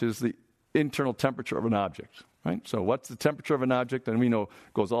thing, which is the internal temperature of an object, right? So what's the temperature of an object? And we know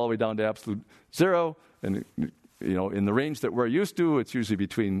it goes all the way down to absolute zero. And, in the range that we're used to, it's usually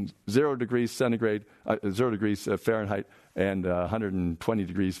between 0 degrees centigrade, 0 degrees Fahrenheit and 120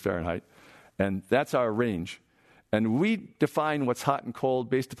 degrees Fahrenheit. And that's our range. And we define what's hot and cold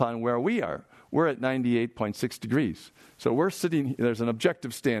based upon where we are. We're at 98.6 degrees. So we're sitting, there's an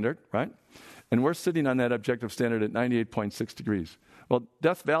objective standard, right? And we're sitting on that objective standard at 98.6 degrees. Well,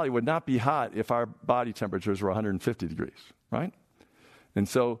 Death Valley would not be hot if our body temperatures were 150 degrees, right? And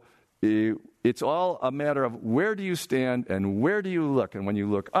so it's all a matter of where do you stand and where do you look. And when you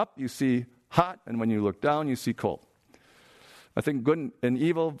look up, you see hot, and when you look down, you see cold. I think good and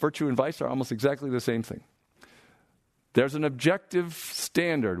evil, virtue and vice are almost exactly the same thing. There's an objective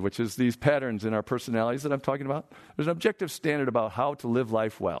standard, which is these patterns in our personalities that I'm talking about. There's an objective standard about how to live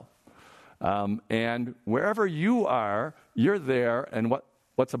life well. And wherever you are, you're there, and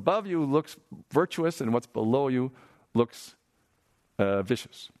what's above you looks virtuous, and what's below you looks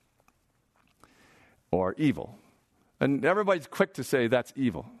vicious or evil. And everybody's quick to say that's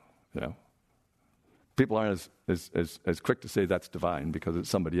evil. People aren't as quick to say that's divine because it's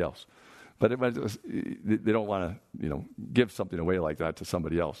somebody else. But they don't want to, give something away like that to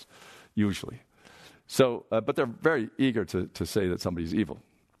somebody else, usually. So, but they're very eager to say that somebody's evil.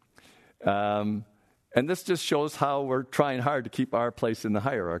 And this just shows how we're trying hard to keep our place in the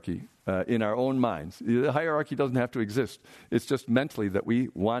hierarchy in our own minds. The hierarchy doesn't have to exist. It's just mentally that we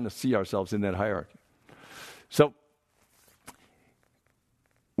want to see ourselves in that hierarchy. So,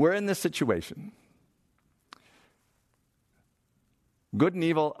 we're in this situation. Good and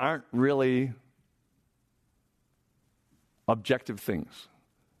evil aren't really objective things.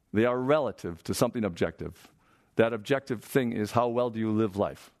 They are relative to something objective. That objective thing is how well do you live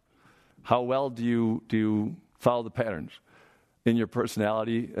life? How well do you follow the patterns in your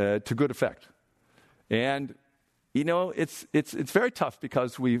personality to good effect? And, it's very tough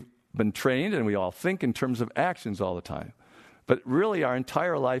because we've been trained and we all think in terms of actions all the time. But really our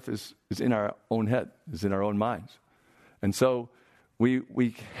entire life is in our own head, is in our own minds. And so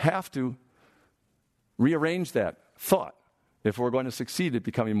we have to rearrange that thought if we're going to succeed at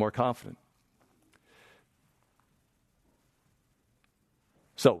becoming more confident.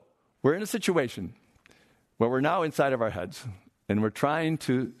 So, we're in a situation where we're now inside of our heads, and we're trying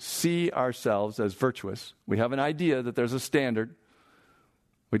to see ourselves as virtuous. We have an idea that there's a standard.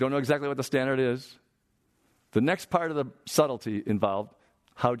 We don't know exactly what the standard is. The next part of the subtlety involved,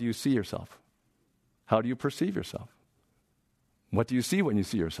 how do you see yourself? How do you perceive yourself? What do you see when you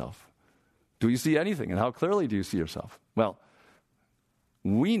see yourself? Do you see anything? And how clearly do you see yourself? Well,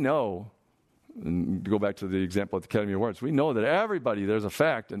 we know, and to go back to the example at the Academy Awards, we know that there's a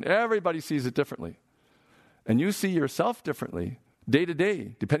fact, and everybody sees it differently. And you see yourself differently, day to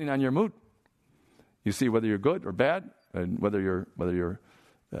day, depending on your mood. You see whether you're good or bad, and whether you're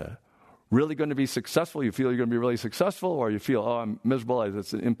really going to be successful, you feel you're going to be really successful, or you feel, I'm miserable,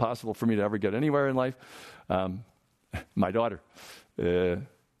 it's impossible for me to ever get anywhere in life. My daughter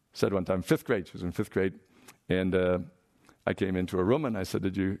said one time, 5th grade, she was in 5th grade, and I came into a room and I said,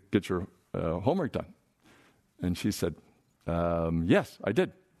 did you get your homework done? And she said, yes, I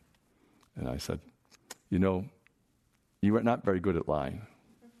did. And I said, you are not very good at lying.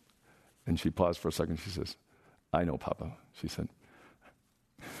 And she paused for a second. She says, I know, Papa. She said,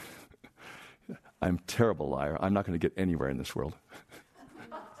 I'm a terrible liar. I'm not going to get anywhere in this world.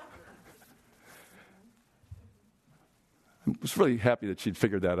 I was really happy that she'd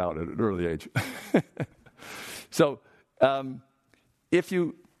figured that out at an early age. So, if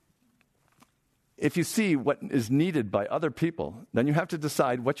you see what is needed by other people, then you have to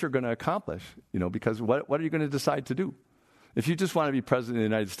decide what you're going to accomplish, because what are you going to decide to do? If you just want to be president of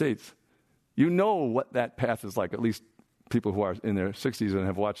the United States, You know what that path is like, at least people who are in their 60s and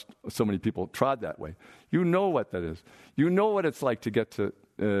have watched so many people trod that way. You know what that is. You know what it's like to get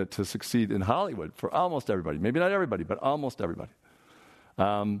to succeed in Hollywood for almost everybody. Maybe not everybody, but almost everybody.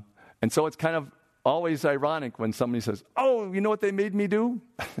 And so it's kind of always ironic when somebody says, oh, you know what they made me do?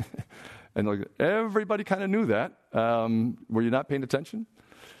 And like, everybody kind of knew that. Were you not paying attention?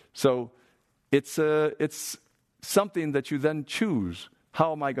 So it's something that you then choose.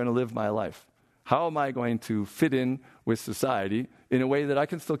 How am I going to live my life? How am I going to fit in with society in a way that I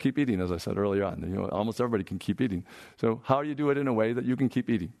can still keep eating, as I said earlier on? You know, almost everybody can keep eating. So how do you do it in a way that you can keep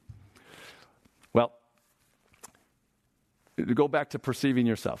eating? Well, to go back to perceiving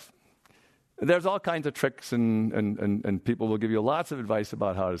yourself. There's all kinds of tricks, and people will give you lots of advice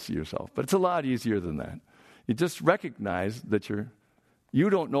about how to see yourself. But it's a lot easier than that. You just recognize that you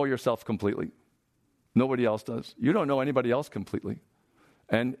don't know yourself completely. Nobody else does. You don't know anybody else completely.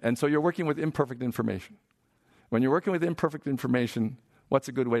 And so you're working with imperfect information. When you're working with imperfect information, what's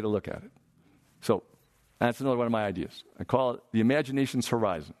a good way to look at it? So that's another one of my ideas. I call it the imagination's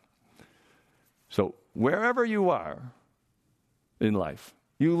horizon. So wherever you are in life,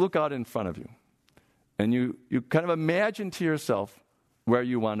 you look out in front of you, and you kind of imagine to yourself where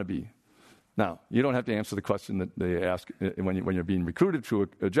you want to be. Now, you don't have to answer the question that they ask when you're being recruited to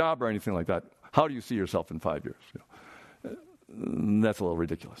a job or anything like that. How do you see yourself in 5 years? You know, that's a little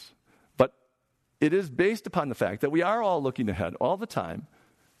ridiculous. But it is based upon the fact that we are all looking ahead all the time,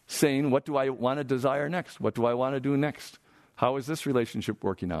 saying, what do I want to desire next? What do I want to do next? How is this relationship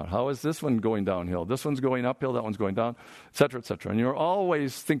working out? How is this one going downhill? This one's going uphill, that one's going down, et cetera, et cetera. And you're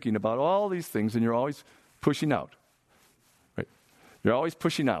always thinking about all these things, and you're always pushing out. Right? You're always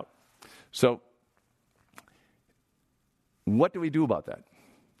pushing out. So what do we do about that?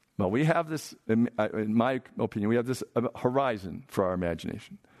 Well, we have this, in my opinion, we have this horizon for our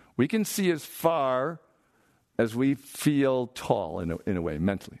imagination. We can see as far as we feel tall in a way,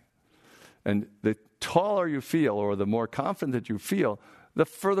 mentally. And the taller you feel, or the more confident that you feel, the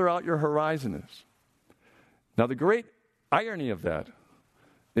further out your horizon is. Now, the great irony of that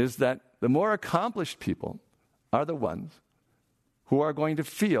is that the more accomplished people are the ones who are going to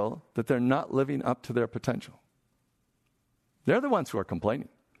feel that they're not living up to their potential. They're the ones who are complaining.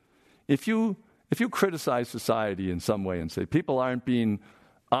 If you criticize society in some way and say people aren't being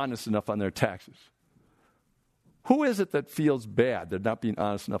honest enough on their taxes, who is it that feels bad they're not being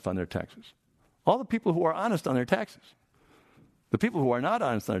honest enough on their taxes? All the people who are honest on their taxes. The people who are not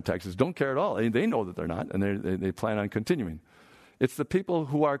honest on their taxes don't care at all. They know that they're not, and they plan on continuing. It's the people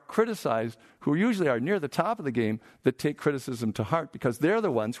who are criticized, who usually are near the top of the game, that take criticism to heart, because they're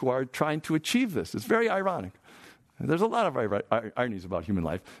the ones who are trying to achieve this. It's very ironic. There's a lot of ironies about human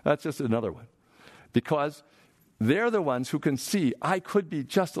life. That's just another one. Because they're the ones who can see, I could be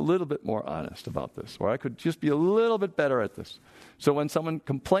just a little bit more honest about this, or I could just be a little bit better at this. So when someone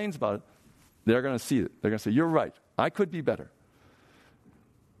complains about it, they're going to see it. They're going to say, you're right, I could be better.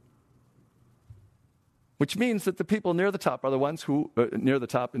 Which means that the people near the top are the ones who, near the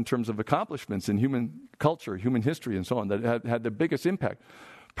top in terms of accomplishments in human culture, human history, and so on, that have had the biggest impact,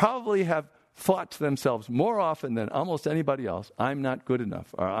 probably have thought to themselves more often than almost anybody else, I'm not good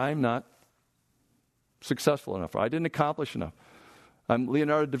enough, or I'm not successful enough, or I didn't accomplish enough. I'm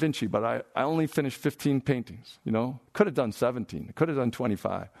Leonardo da Vinci, but I only finished 15 paintings, you know. Could have done 17, could have done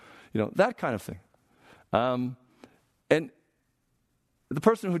 25, you know, that kind of thing. And the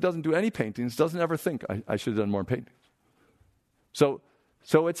person who doesn't do any paintings doesn't ever think, I should have done more paintings. So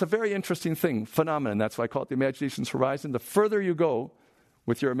it's a very interesting phenomenon. That's why I call it the imagination's horizon. The further you go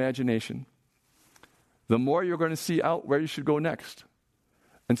with your imagination, the more you're going to see out where you should go next.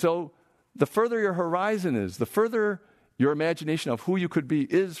 And so the further your horizon is, the further your imagination of who you could be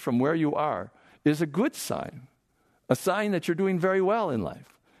is from where you are, is a good sign, a sign that you're doing very well in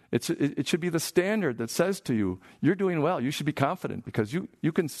life. It should be the standard that says to you, you're doing well, you should be confident, because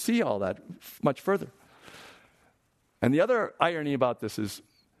you can see all that much further. And the other irony about this is,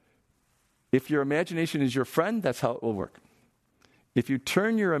 if your imagination is your friend, that's how it will work. If you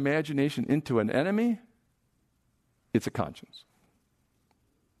turn your imagination into an enemy, it's a conscience.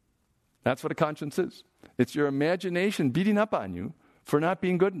 That's what a conscience is. It's your imagination beating up on you for not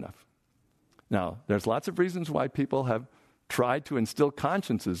being good enough. Now, there's lots of reasons why people have tried to instill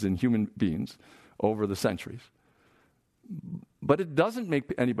consciences in human beings over the centuries. But it doesn't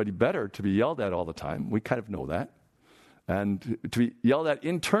make anybody better to be yelled at all the time. We kind of know that. And to be yelled at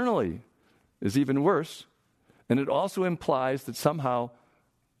internally is even worse. And it also implies that somehow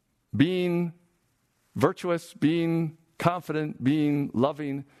being virtuous, being confident, being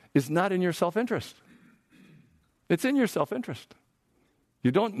loving is not in your self-interest. It's in your self-interest.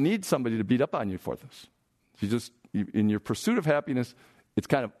 You don't need somebody to beat up on you for this. In your pursuit of happiness, it's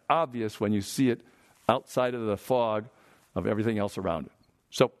kind of obvious when you see it outside of the fog of everything else around it.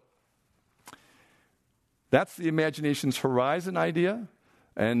 So that's the imagination's horizon idea.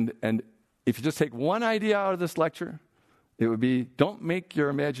 And if you just take one idea out of this lecture, it would be, don't make your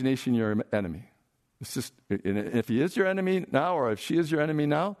imagination your enemy. It's just, if he is your enemy now, or if she is your enemy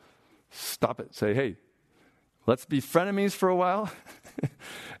now, stop it. Say, hey, let's be frenemies for a while,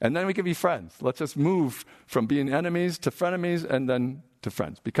 and then we can be friends. Let's just move from being enemies to frenemies and then to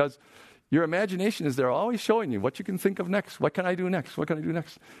friends. Because your imagination is there always showing you what you can think of next. What can I do next? What can I do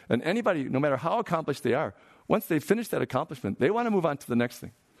next? And anybody, no matter how accomplished they are, once they finish that accomplishment, they want to move on to the next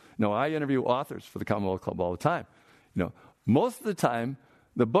thing. I interview authors for the Commonwealth Club all the time. Most of the time,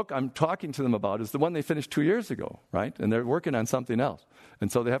 the book I'm talking to them about is the one they finished 2 years ago, right? And they're working on something else.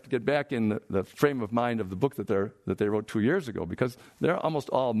 And so they have to get back in the frame of mind of the book that they wrote 2 years ago, because they're almost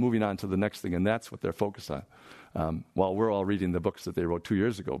all moving on to the next thing, and that's what they're focused on. While we're all reading the books that they wrote 2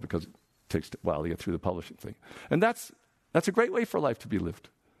 years ago, because it takes a while to get through the publishing thing. And that's a great way for life to be lived.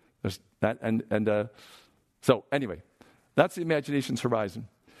 There's that, so anyway, that's the imagination's horizon.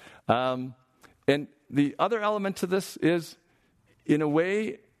 And the other element to this is, in a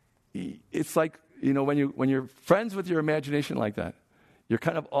way, it's like, when you're friends with your imagination like that, you're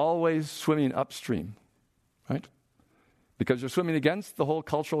kind of always swimming upstream, right? Because you're swimming against the whole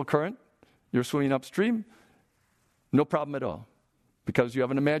cultural current. You're swimming upstream, no problem at all, because you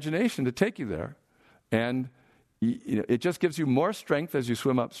have an imagination to take you there. And it just gives you more strength as you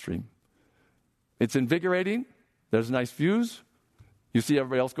swim upstream. It's invigorating. There's nice views. You see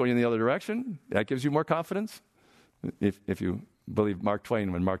everybody else going in the other direction. That gives you more confidence. If you believe Mark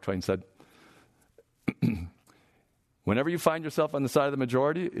Twain, when Mark Twain said, whenever you find yourself on the side of the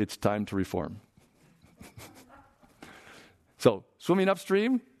majority, it's time to reform. So, swimming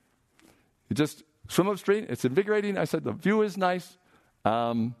upstream, you just swim upstream. It's invigorating. I said the view is nice.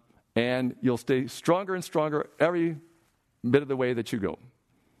 And you'll stay stronger and stronger every bit of the way that you go.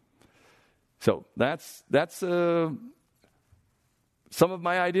 So, that's some of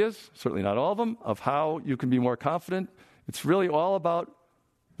my ideas, certainly not all of them, of how you can be more confident. It's really all about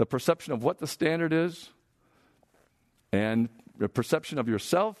the perception of what the standard is and the perception of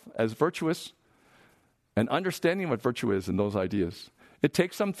yourself as virtuous and understanding what virtue is in those ideas. It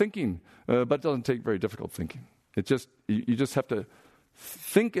takes some thinking, but it doesn't take very difficult thinking. You just have to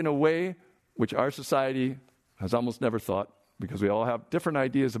think in a way which our society has almost never thought, because we all have different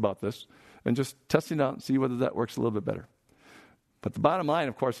ideas about this, and just testing it out and see whether that works a little bit better. But the bottom line,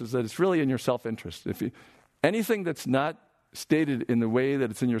 of course, is that it's really in your self-interest. Anything that's not stated in the way that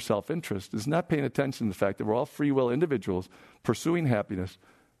it's in your self-interest is not paying attention to the fact that we're all free will individuals pursuing happiness,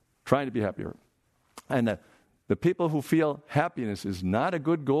 trying to be happier. And the people who feel happiness is not a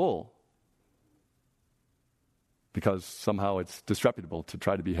good goal because somehow it's disreputable to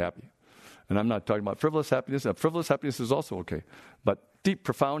try to be happy. And I'm not talking about frivolous happiness. Frivolous happiness is also okay. But deep,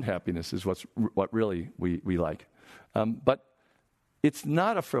 profound happiness is what really we like. But it's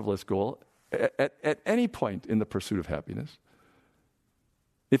not a frivolous goal at any point in the pursuit of happiness.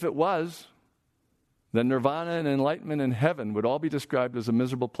 If it was, then nirvana and enlightenment and heaven would all be described as a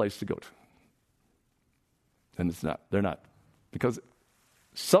miserable place to go to. And it's not. They're not. Because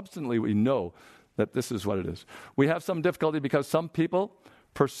substantially we know that this is what it is. We have some difficulty because some people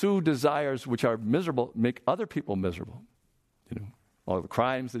pursue desires which are miserable, make other people miserable. All the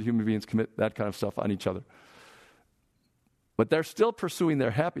crimes that human beings commit, that kind of stuff on each other. But they're still pursuing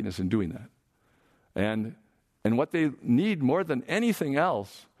their happiness in doing that. And what they need more than anything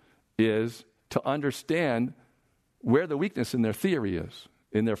else is to understand where the weakness in their theory is,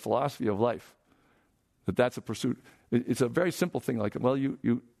 in their philosophy of life. That's a pursuit. It's a very simple thing, like, well,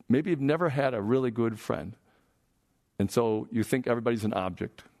 you maybe you've never had a really good friend, and so you think everybody's an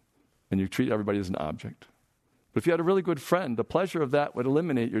object, and you treat everybody as an object. But if you had a really good friend, the pleasure of that would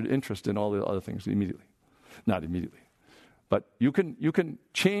eliminate your interest in all the other things immediately. Not immediately. But you can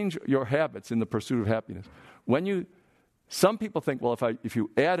change your habits in the pursuit of happiness. Some people think, well, if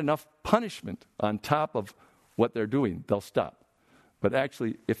you add enough punishment on top of what they're doing, they'll stop. But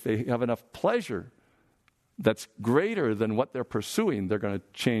actually, if they have enough pleasure that's greater than what they're pursuing, they're going to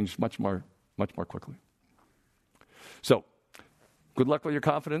change much more quickly. So, good luck with your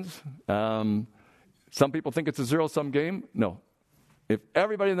confidence. Some people think it's a zero-sum game. No. If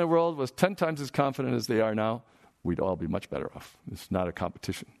everybody in the world was 10 times as confident as they are now, we'd all be much better off. It's not a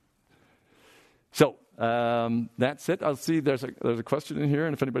competition. So, that's it. I'll see there's a question in here,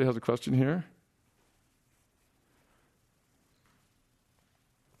 and if anybody has a question here.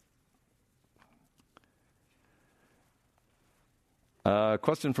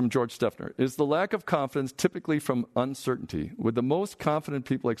 Question from George Steffner. Is the lack of confidence typically from uncertainty? Would the most confident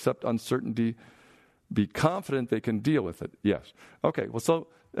people accept uncertainty, be confident they can deal with it? Yes. Okay, well, so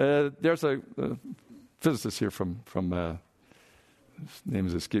there's a physicist here from his name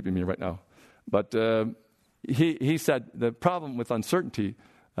is escaping me right now. But he said the problem with uncertainty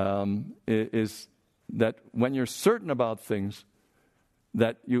is that when you're certain about things,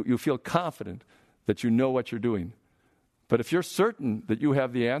 that you feel confident that you know what you're doing. But if you're certain that you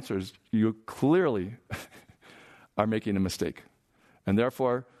have the answers, you clearly are making a mistake. And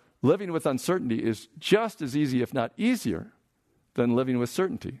therefore, living with uncertainty is just as easy, if not easier, than living with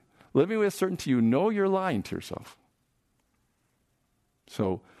certainty. Living with certainty, you know you're lying to yourself.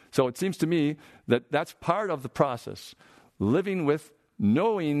 So it seems to me that that's part of the process. Living with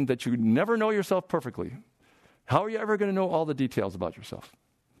knowing that you never know yourself perfectly. How are you ever going to know all the details about yourself?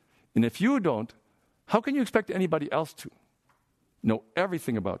 And if you don't, how can you expect anybody else to know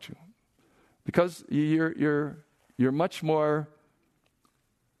everything about you? Because you're much more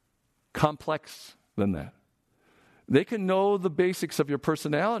complex than that. They can know the basics of your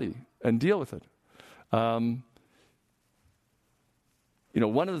personality and deal with it. One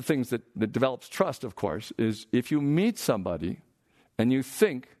of the things that develops trust, of course, is if you meet somebody and you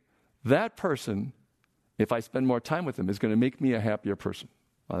think that person, if I spend more time with them, is going to make me a happier person.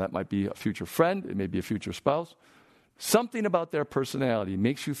 Well, that might be a future friend. It may be a future spouse. Something about their personality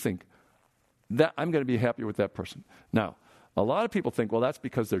makes you think that I'm going to be happier with that person. Now, a lot of people think, well, that's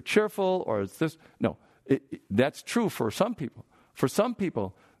because they're cheerful or it's this. No, that's true for some people. For some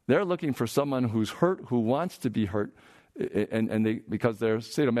people, they're looking for someone who's hurt, who wants to be hurt, and because they're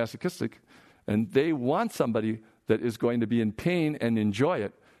sadomasochistic, and they want somebody that is going to be in pain and enjoy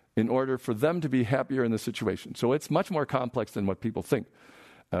it in order for them to be happier in the situation. So it's much more complex than what people think,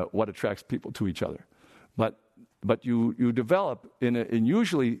 what attracts people to each other. But you develop, and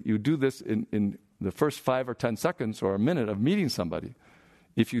usually you do this in the first 5 or 10 seconds or a minute of meeting somebody.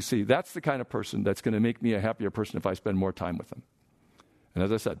 If you see, that's the kind of person that's going to make me a happier person if I spend more time with them. And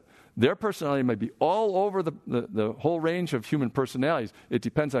as I said, their personality might be all over the whole range of human personalities. It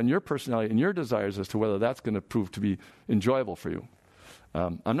depends on your personality and your desires as to whether that's going to prove to be enjoyable for you.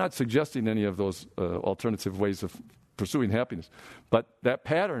 I'm not suggesting any of those alternative ways of pursuing happiness, but that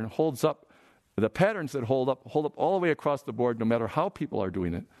pattern holds up. The patterns that hold up all the way across the board, no matter how people are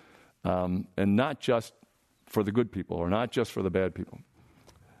doing it, and not just for the good people or not just for the bad people.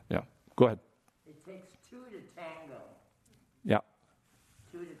 Yeah, go ahead. It takes two to tango. Yeah.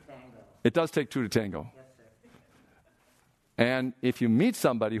 Two to tango. It does take two to tango. Yes, sir. And if you meet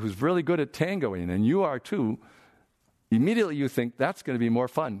somebody who's really good at tangoing, and you are too, immediately you think that's going to be more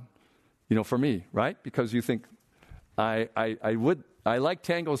fun, for me, right? Because you think, I like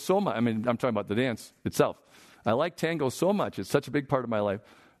tango so much. I mean, I'm talking about the dance itself. I like tango so much. It's such a big part of my life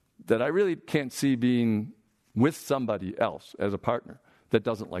that I really can't see being with somebody else as a partner that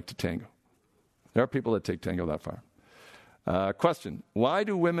doesn't like to tango. There are people that take tango that far. Question. Why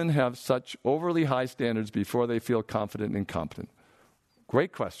do women have such overly high standards before they feel confident and competent?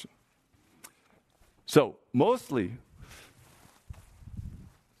 Great question. So, mostly,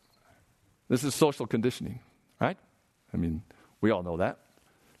 this is social conditioning, right? I mean, we all know that.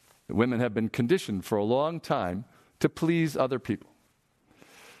 Women have been conditioned for a long time to please other people.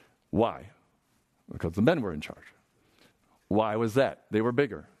 Why? Because the men were in charge. Why was that? They were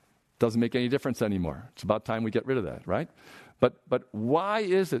bigger. Doesn't make any difference anymore. It's about time we get rid of that, right? But why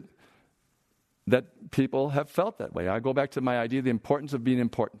is it that people have felt that way? I go back to my idea of the importance of being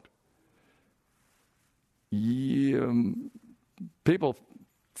important. People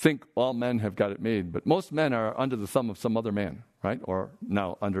think all men have got it made, but most men are under the thumb of some other man, right? Or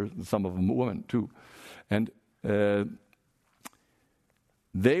now under the thumb of a woman too. And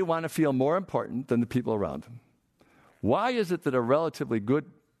they want to feel more important than the people around them. Why is it that a relatively good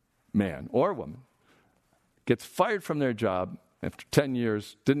man or woman gets fired from their job after 10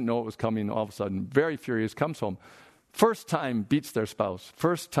 years, didn't know it was coming, all of a sudden, very furious, comes home, first time beats their spouse,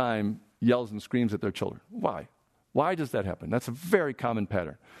 first time yells and screams at their children? Why? Why does that happen? That's a very common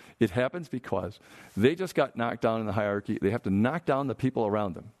pattern. It happens because they just got knocked down in the hierarchy. They have to knock down the people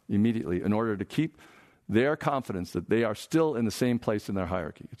around them immediately in order to keep their confidence that they are still in the same place in their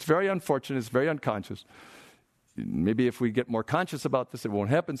hierarchy. It's very unfortunate. It's very unconscious. Maybe if we get more conscious about this, it won't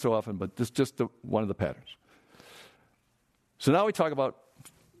happen so often, but this is just one of the patterns. So now we talk about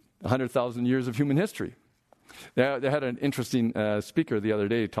 100,000 years of human history. They had an interesting speaker the other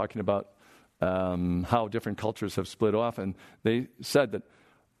day talking about how different cultures have split off, and they said that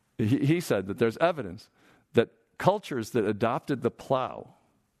he said that there's evidence that cultures that adopted the plow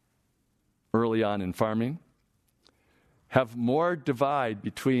early on in farming have more divide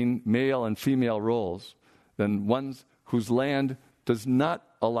between male and female roles than ones whose land does not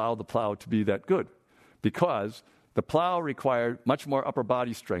allow the plow to be that good, because the plow required much more upper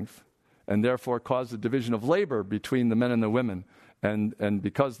body strength and therefore caused a division of labor between the men and the women. And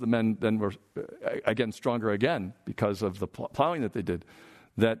because the men then were, again, stronger again because of the plowing that they did,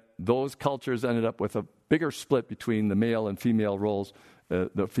 that those cultures ended up with a bigger split between the male and female roles,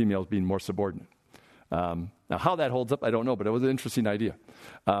 the females being more subordinate. Now, how that holds up, I don't know, but it was an interesting idea.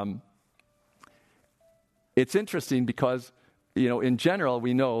 It's interesting because, in general,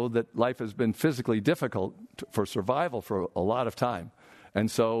 we know that life has been physically difficult for survival for a lot of time. And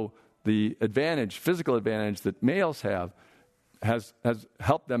so the physical advantage that males have has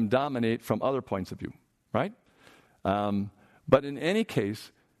helped them dominate from other points of view, right? But in any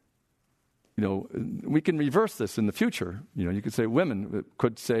case, we can reverse this in the future. You could say women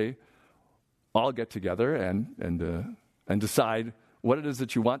could say, all get together and decide what it is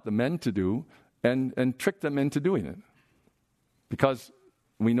that you want the men to do and trick them into doing it. Because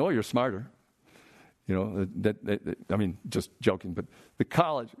we know you're smarter. I mean, just joking, but the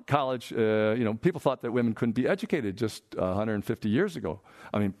college, people thought that women couldn't be educated just 150 years ago.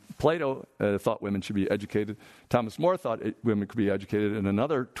 I mean, Plato thought women should be educated. Thomas More thought women could be educated, and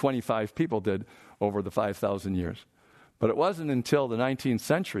another 25 people did over the 5,000 years. But it wasn't until the 19th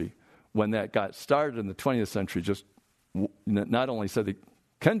century when that got started in the 20th century, just not only said they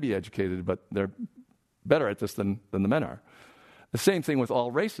can be educated, but they're better at this than the men are. The same thing with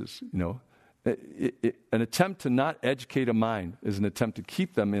all races, An attempt to not educate a mind is an attempt to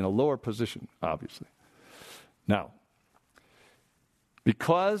keep them in a lower position, obviously. Now,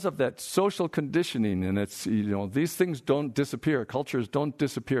 because of that social conditioning, and it's, these things don't disappear. Cultures don't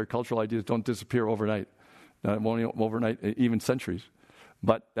disappear. Cultural ideas don't disappear overnight. Not only overnight, even centuries.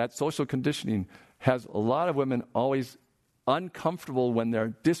 But that social conditioning has a lot of women always uncomfortable when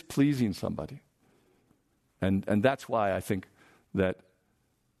they're displeasing somebody. And that's why I think that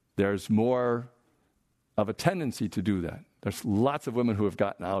there's more of a tendency to do that. There's lots of women who have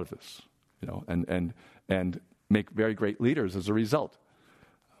gotten out of this, and make very great leaders as a result.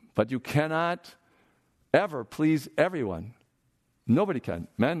 But you cannot ever please everyone. Nobody can.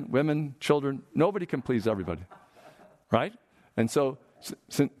 Men, women, children, nobody can please everybody. Right? And so,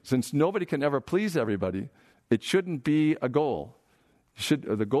 since nobody can ever please everybody, it shouldn't be a goal.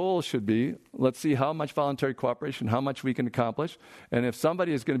 The goal should be, let's see how much voluntary cooperation, how much we can accomplish. And if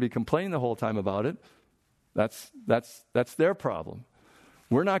somebody is going to be complaining the whole time about it, that's their problem.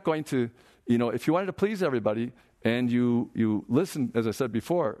 We're not going to, if you wanted to please everybody and you listen, as I said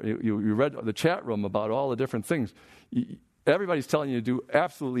before, you read the chat room about all the different things. Everybody's telling you to do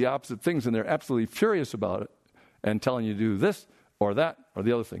absolutely opposite things, and they're absolutely furious about it and telling you to do this or that or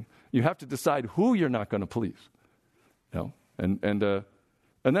the other thing. You have to decide who you're not going to please.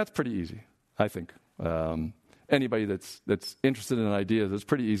 And that's pretty easy, I think. Anybody that's interested in ideas, it's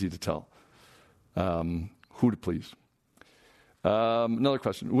pretty easy to tell who to please. Another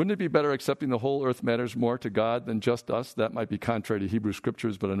question. Wouldn't it be better accepting the whole earth matters more to God than just us? That might be contrary to Hebrew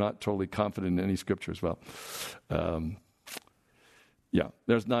scriptures, but I'm not totally confident in any scriptures. Well,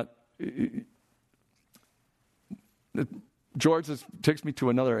 there's not... George takes me to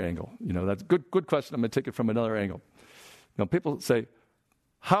another angle. That's a good question. I'm going to take it from another angle. People say,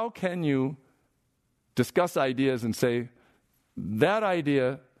 how can you discuss ideas and say, that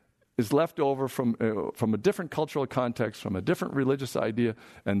idea is left over from a different cultural context, from a different religious idea,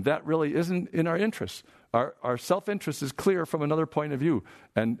 and that really isn't in our interests. Our self-interest is clear from another point of view,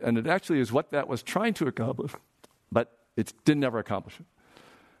 and it actually is what that was trying to accomplish, but it didn't ever accomplish it.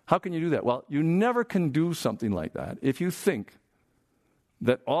 How can you do that? Well, you never can do something like that if you think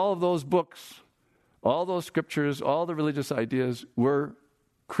that all of those books, all those scriptures, all the religious ideas were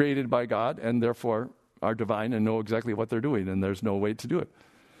created by God and therefore are divine and know exactly what they're doing, and there's no way to do it.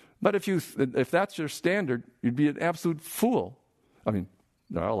 But if that's your standard, you'd be an absolute fool. I mean,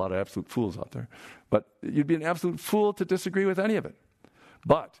 there are a lot of absolute fools out there, but you'd be an absolute fool to disagree with any of it.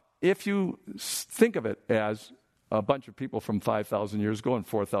 But if you think of it as a bunch of people from 5,000 years ago and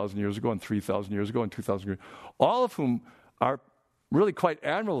 4,000 years ago and 3,000 years ago and 2,000 years ago, all of whom are really quite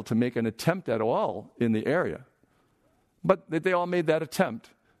admirable to make an attempt at all in the area. But they all made that attempt,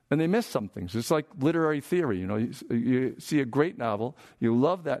 and they missed some things. It's like literary theory. You see a great novel, you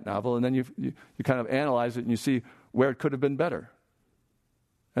love that novel, and then you kind of analyze it and you see where it could have been better.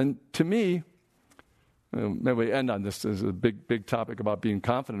 And to me, maybe we end on this as a big topic about being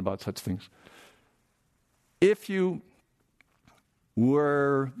confident about such things. If you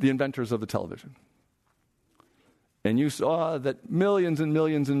were the inventors of the television, and you saw that millions and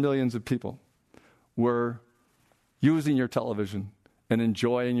millions and millions of people were using your television and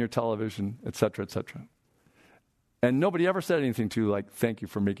enjoying your television, et cetera, et cetera. And nobody ever said anything to you like, thank you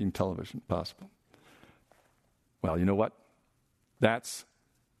for making television possible. Well, you know what? That's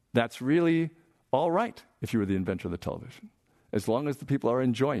really all right if you were the inventor of the television, as long as the people are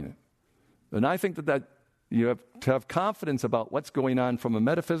enjoying it. And I think that you have to have confidence about what's going on from a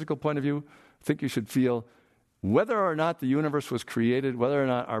metaphysical point of view. I think you should feel whether or not the universe was created, whether or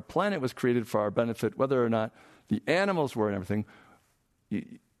not our planet was created for our benefit, whether or not the animals were and everything,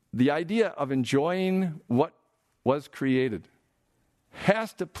 the idea of enjoying what was created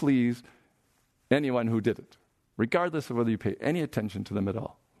has to please anyone who did it, regardless of whether you pay any attention to them at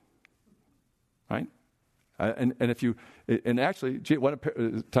all. Right? And if you, and actually,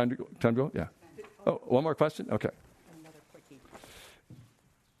 time to go? Yeah. Oh, one more question? Okay. Another quickie.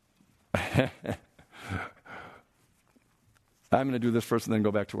 I'm going to do this first and then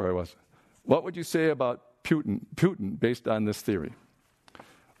go back to where I was. What would you say about Putin based on this theory?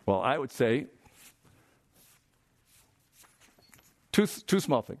 Well, I would say two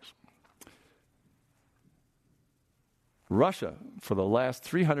small things. Russia, for the last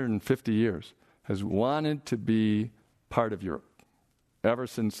 350 years, has wanted to be part of Europe. Ever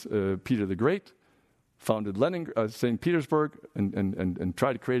since Peter the Great founded St. Petersburg and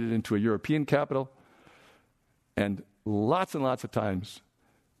tried to create it into a European capital. And lots of times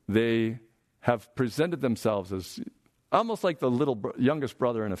they have presented themselves as almost like the youngest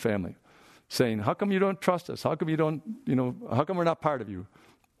brother in a family, saying, how come you don't trust us? How come you don't, how come we're not part of you?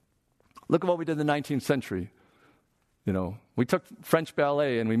 Look at what we did in the 19th century. We took French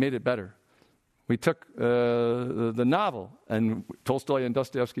ballet and we made it better. We took the novel, and Tolstoy and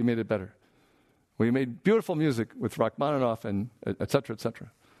Dostoevsky made it better. We made beautiful music with Rachmaninoff, and et cetera, et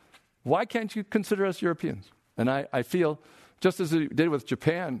cetera. Why can't you consider us Europeans? And I feel, just as it did with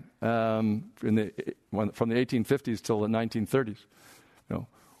Japan from the 1850s till the 1930s,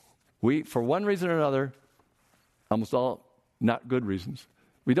 we, for one reason or another, almost all not good reasons,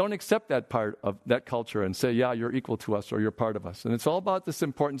 we don't accept that part of that culture and say, yeah, you're equal to us or you're part of us. And it's all about this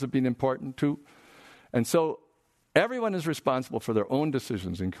importance of being important too. And so everyone is responsible for their own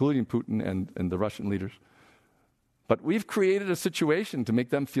decisions, including Putin and the Russian leaders. But we've created a situation to make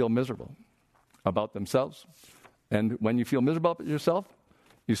them feel miserable about themselves. And when you feel miserable about yourself,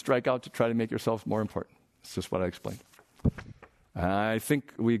 you strike out to try to make yourself more important. It's just what I explained. I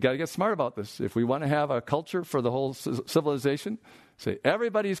think we've got to get smart about this. If we want to have a culture for the whole civilization, say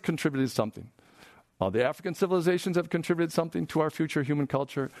everybody's contributed something. All the African civilizations have contributed something to our future human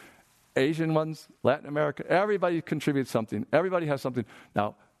culture. Asian ones, Latin America, everybody contributes something. Everybody has something.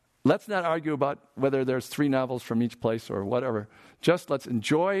 Now, let's not argue about whether there's 3 novels from each place or whatever. Just let's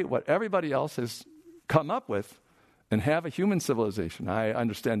enjoy what everybody else has come up with and have a human civilization. I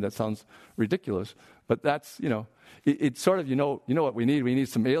understand that sounds ridiculous, but that's, it's sort of, you know what we need? We need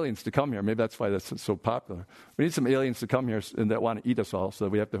some aliens to come here. Maybe that's why that's so popular. We need some aliens to come here and that want to eat us all, so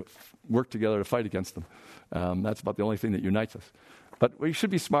that we have to work together to fight against them. That's about the only thing that unites us. But we should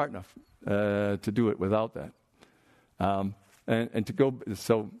be smart enough to do it without that. And to go,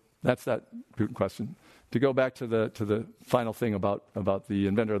 so that's that Putin question. To go back to the final thing about the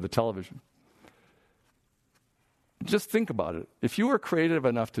inventor of the television. Just think about it. If you were creative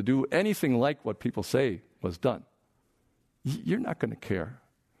enough to do anything like what people say was done, you're not going to care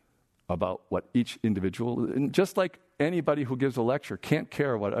about what each individual, and just like anybody who gives a lecture can't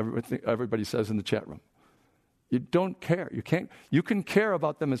care what everybody says in the chat room. You don't care. You can care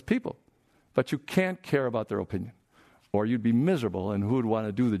about them as people, but you can't care about their opinion, or you'd be miserable, and who would want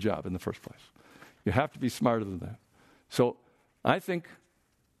to do the job in the first place? You have to be smarter than that. So I think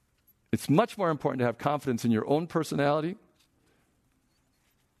it's much more important to have confidence in your own personality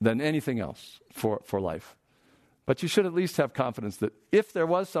than anything else for life. But you should at least have confidence that if there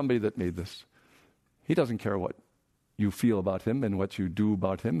was somebody that made this, he doesn't care what you feel about him and what you do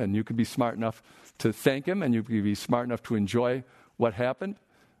about him, and you could be smart enough to thank him, and you could be smart enough to enjoy what happened,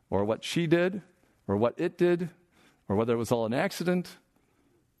 or what she did, or what it did, or whether it was all an accident.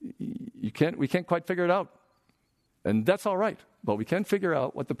 We can't quite figure it out. And that's all right. But we can figure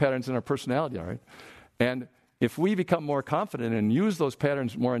out what the patterns in our personality are. Right? And if we become more confident and use those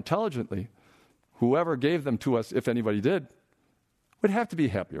patterns more intelligently, whoever gave them to us, if anybody did, would have to be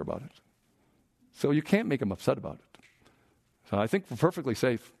happier about it. So you can't make them upset about it. So I think we're perfectly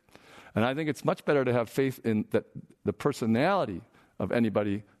safe. And I think it's much better to have faith in that the personality of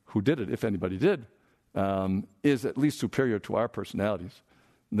anybody who did it, if anybody did, is at least superior to our personalities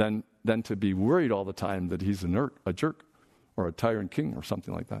than to be worried all the time that he's a jerk or a tyrant king or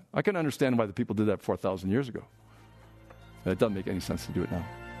something like that. I can understand why the people did that 4,000 years ago. It doesn't make any sense to do it now.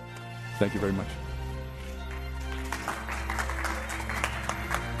 Thank you very much.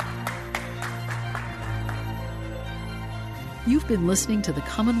 You've been listening to the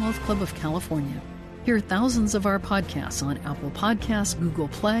Commonwealth Club of California. Hear thousands of our podcasts on Apple Podcasts, Google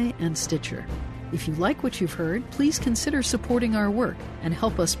Play, and Stitcher. If you like what you've heard, please consider supporting our work and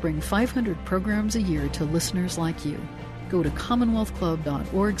help us bring 500 programs a year to listeners like you. Go to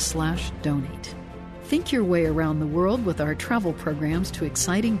commonwealthclub.org/donate. Think your way around the world with our travel programs to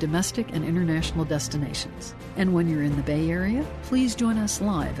exciting domestic and international destinations. And when you're in the Bay Area, please join us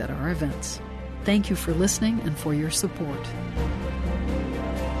live at our events. Thank you for listening and for your support.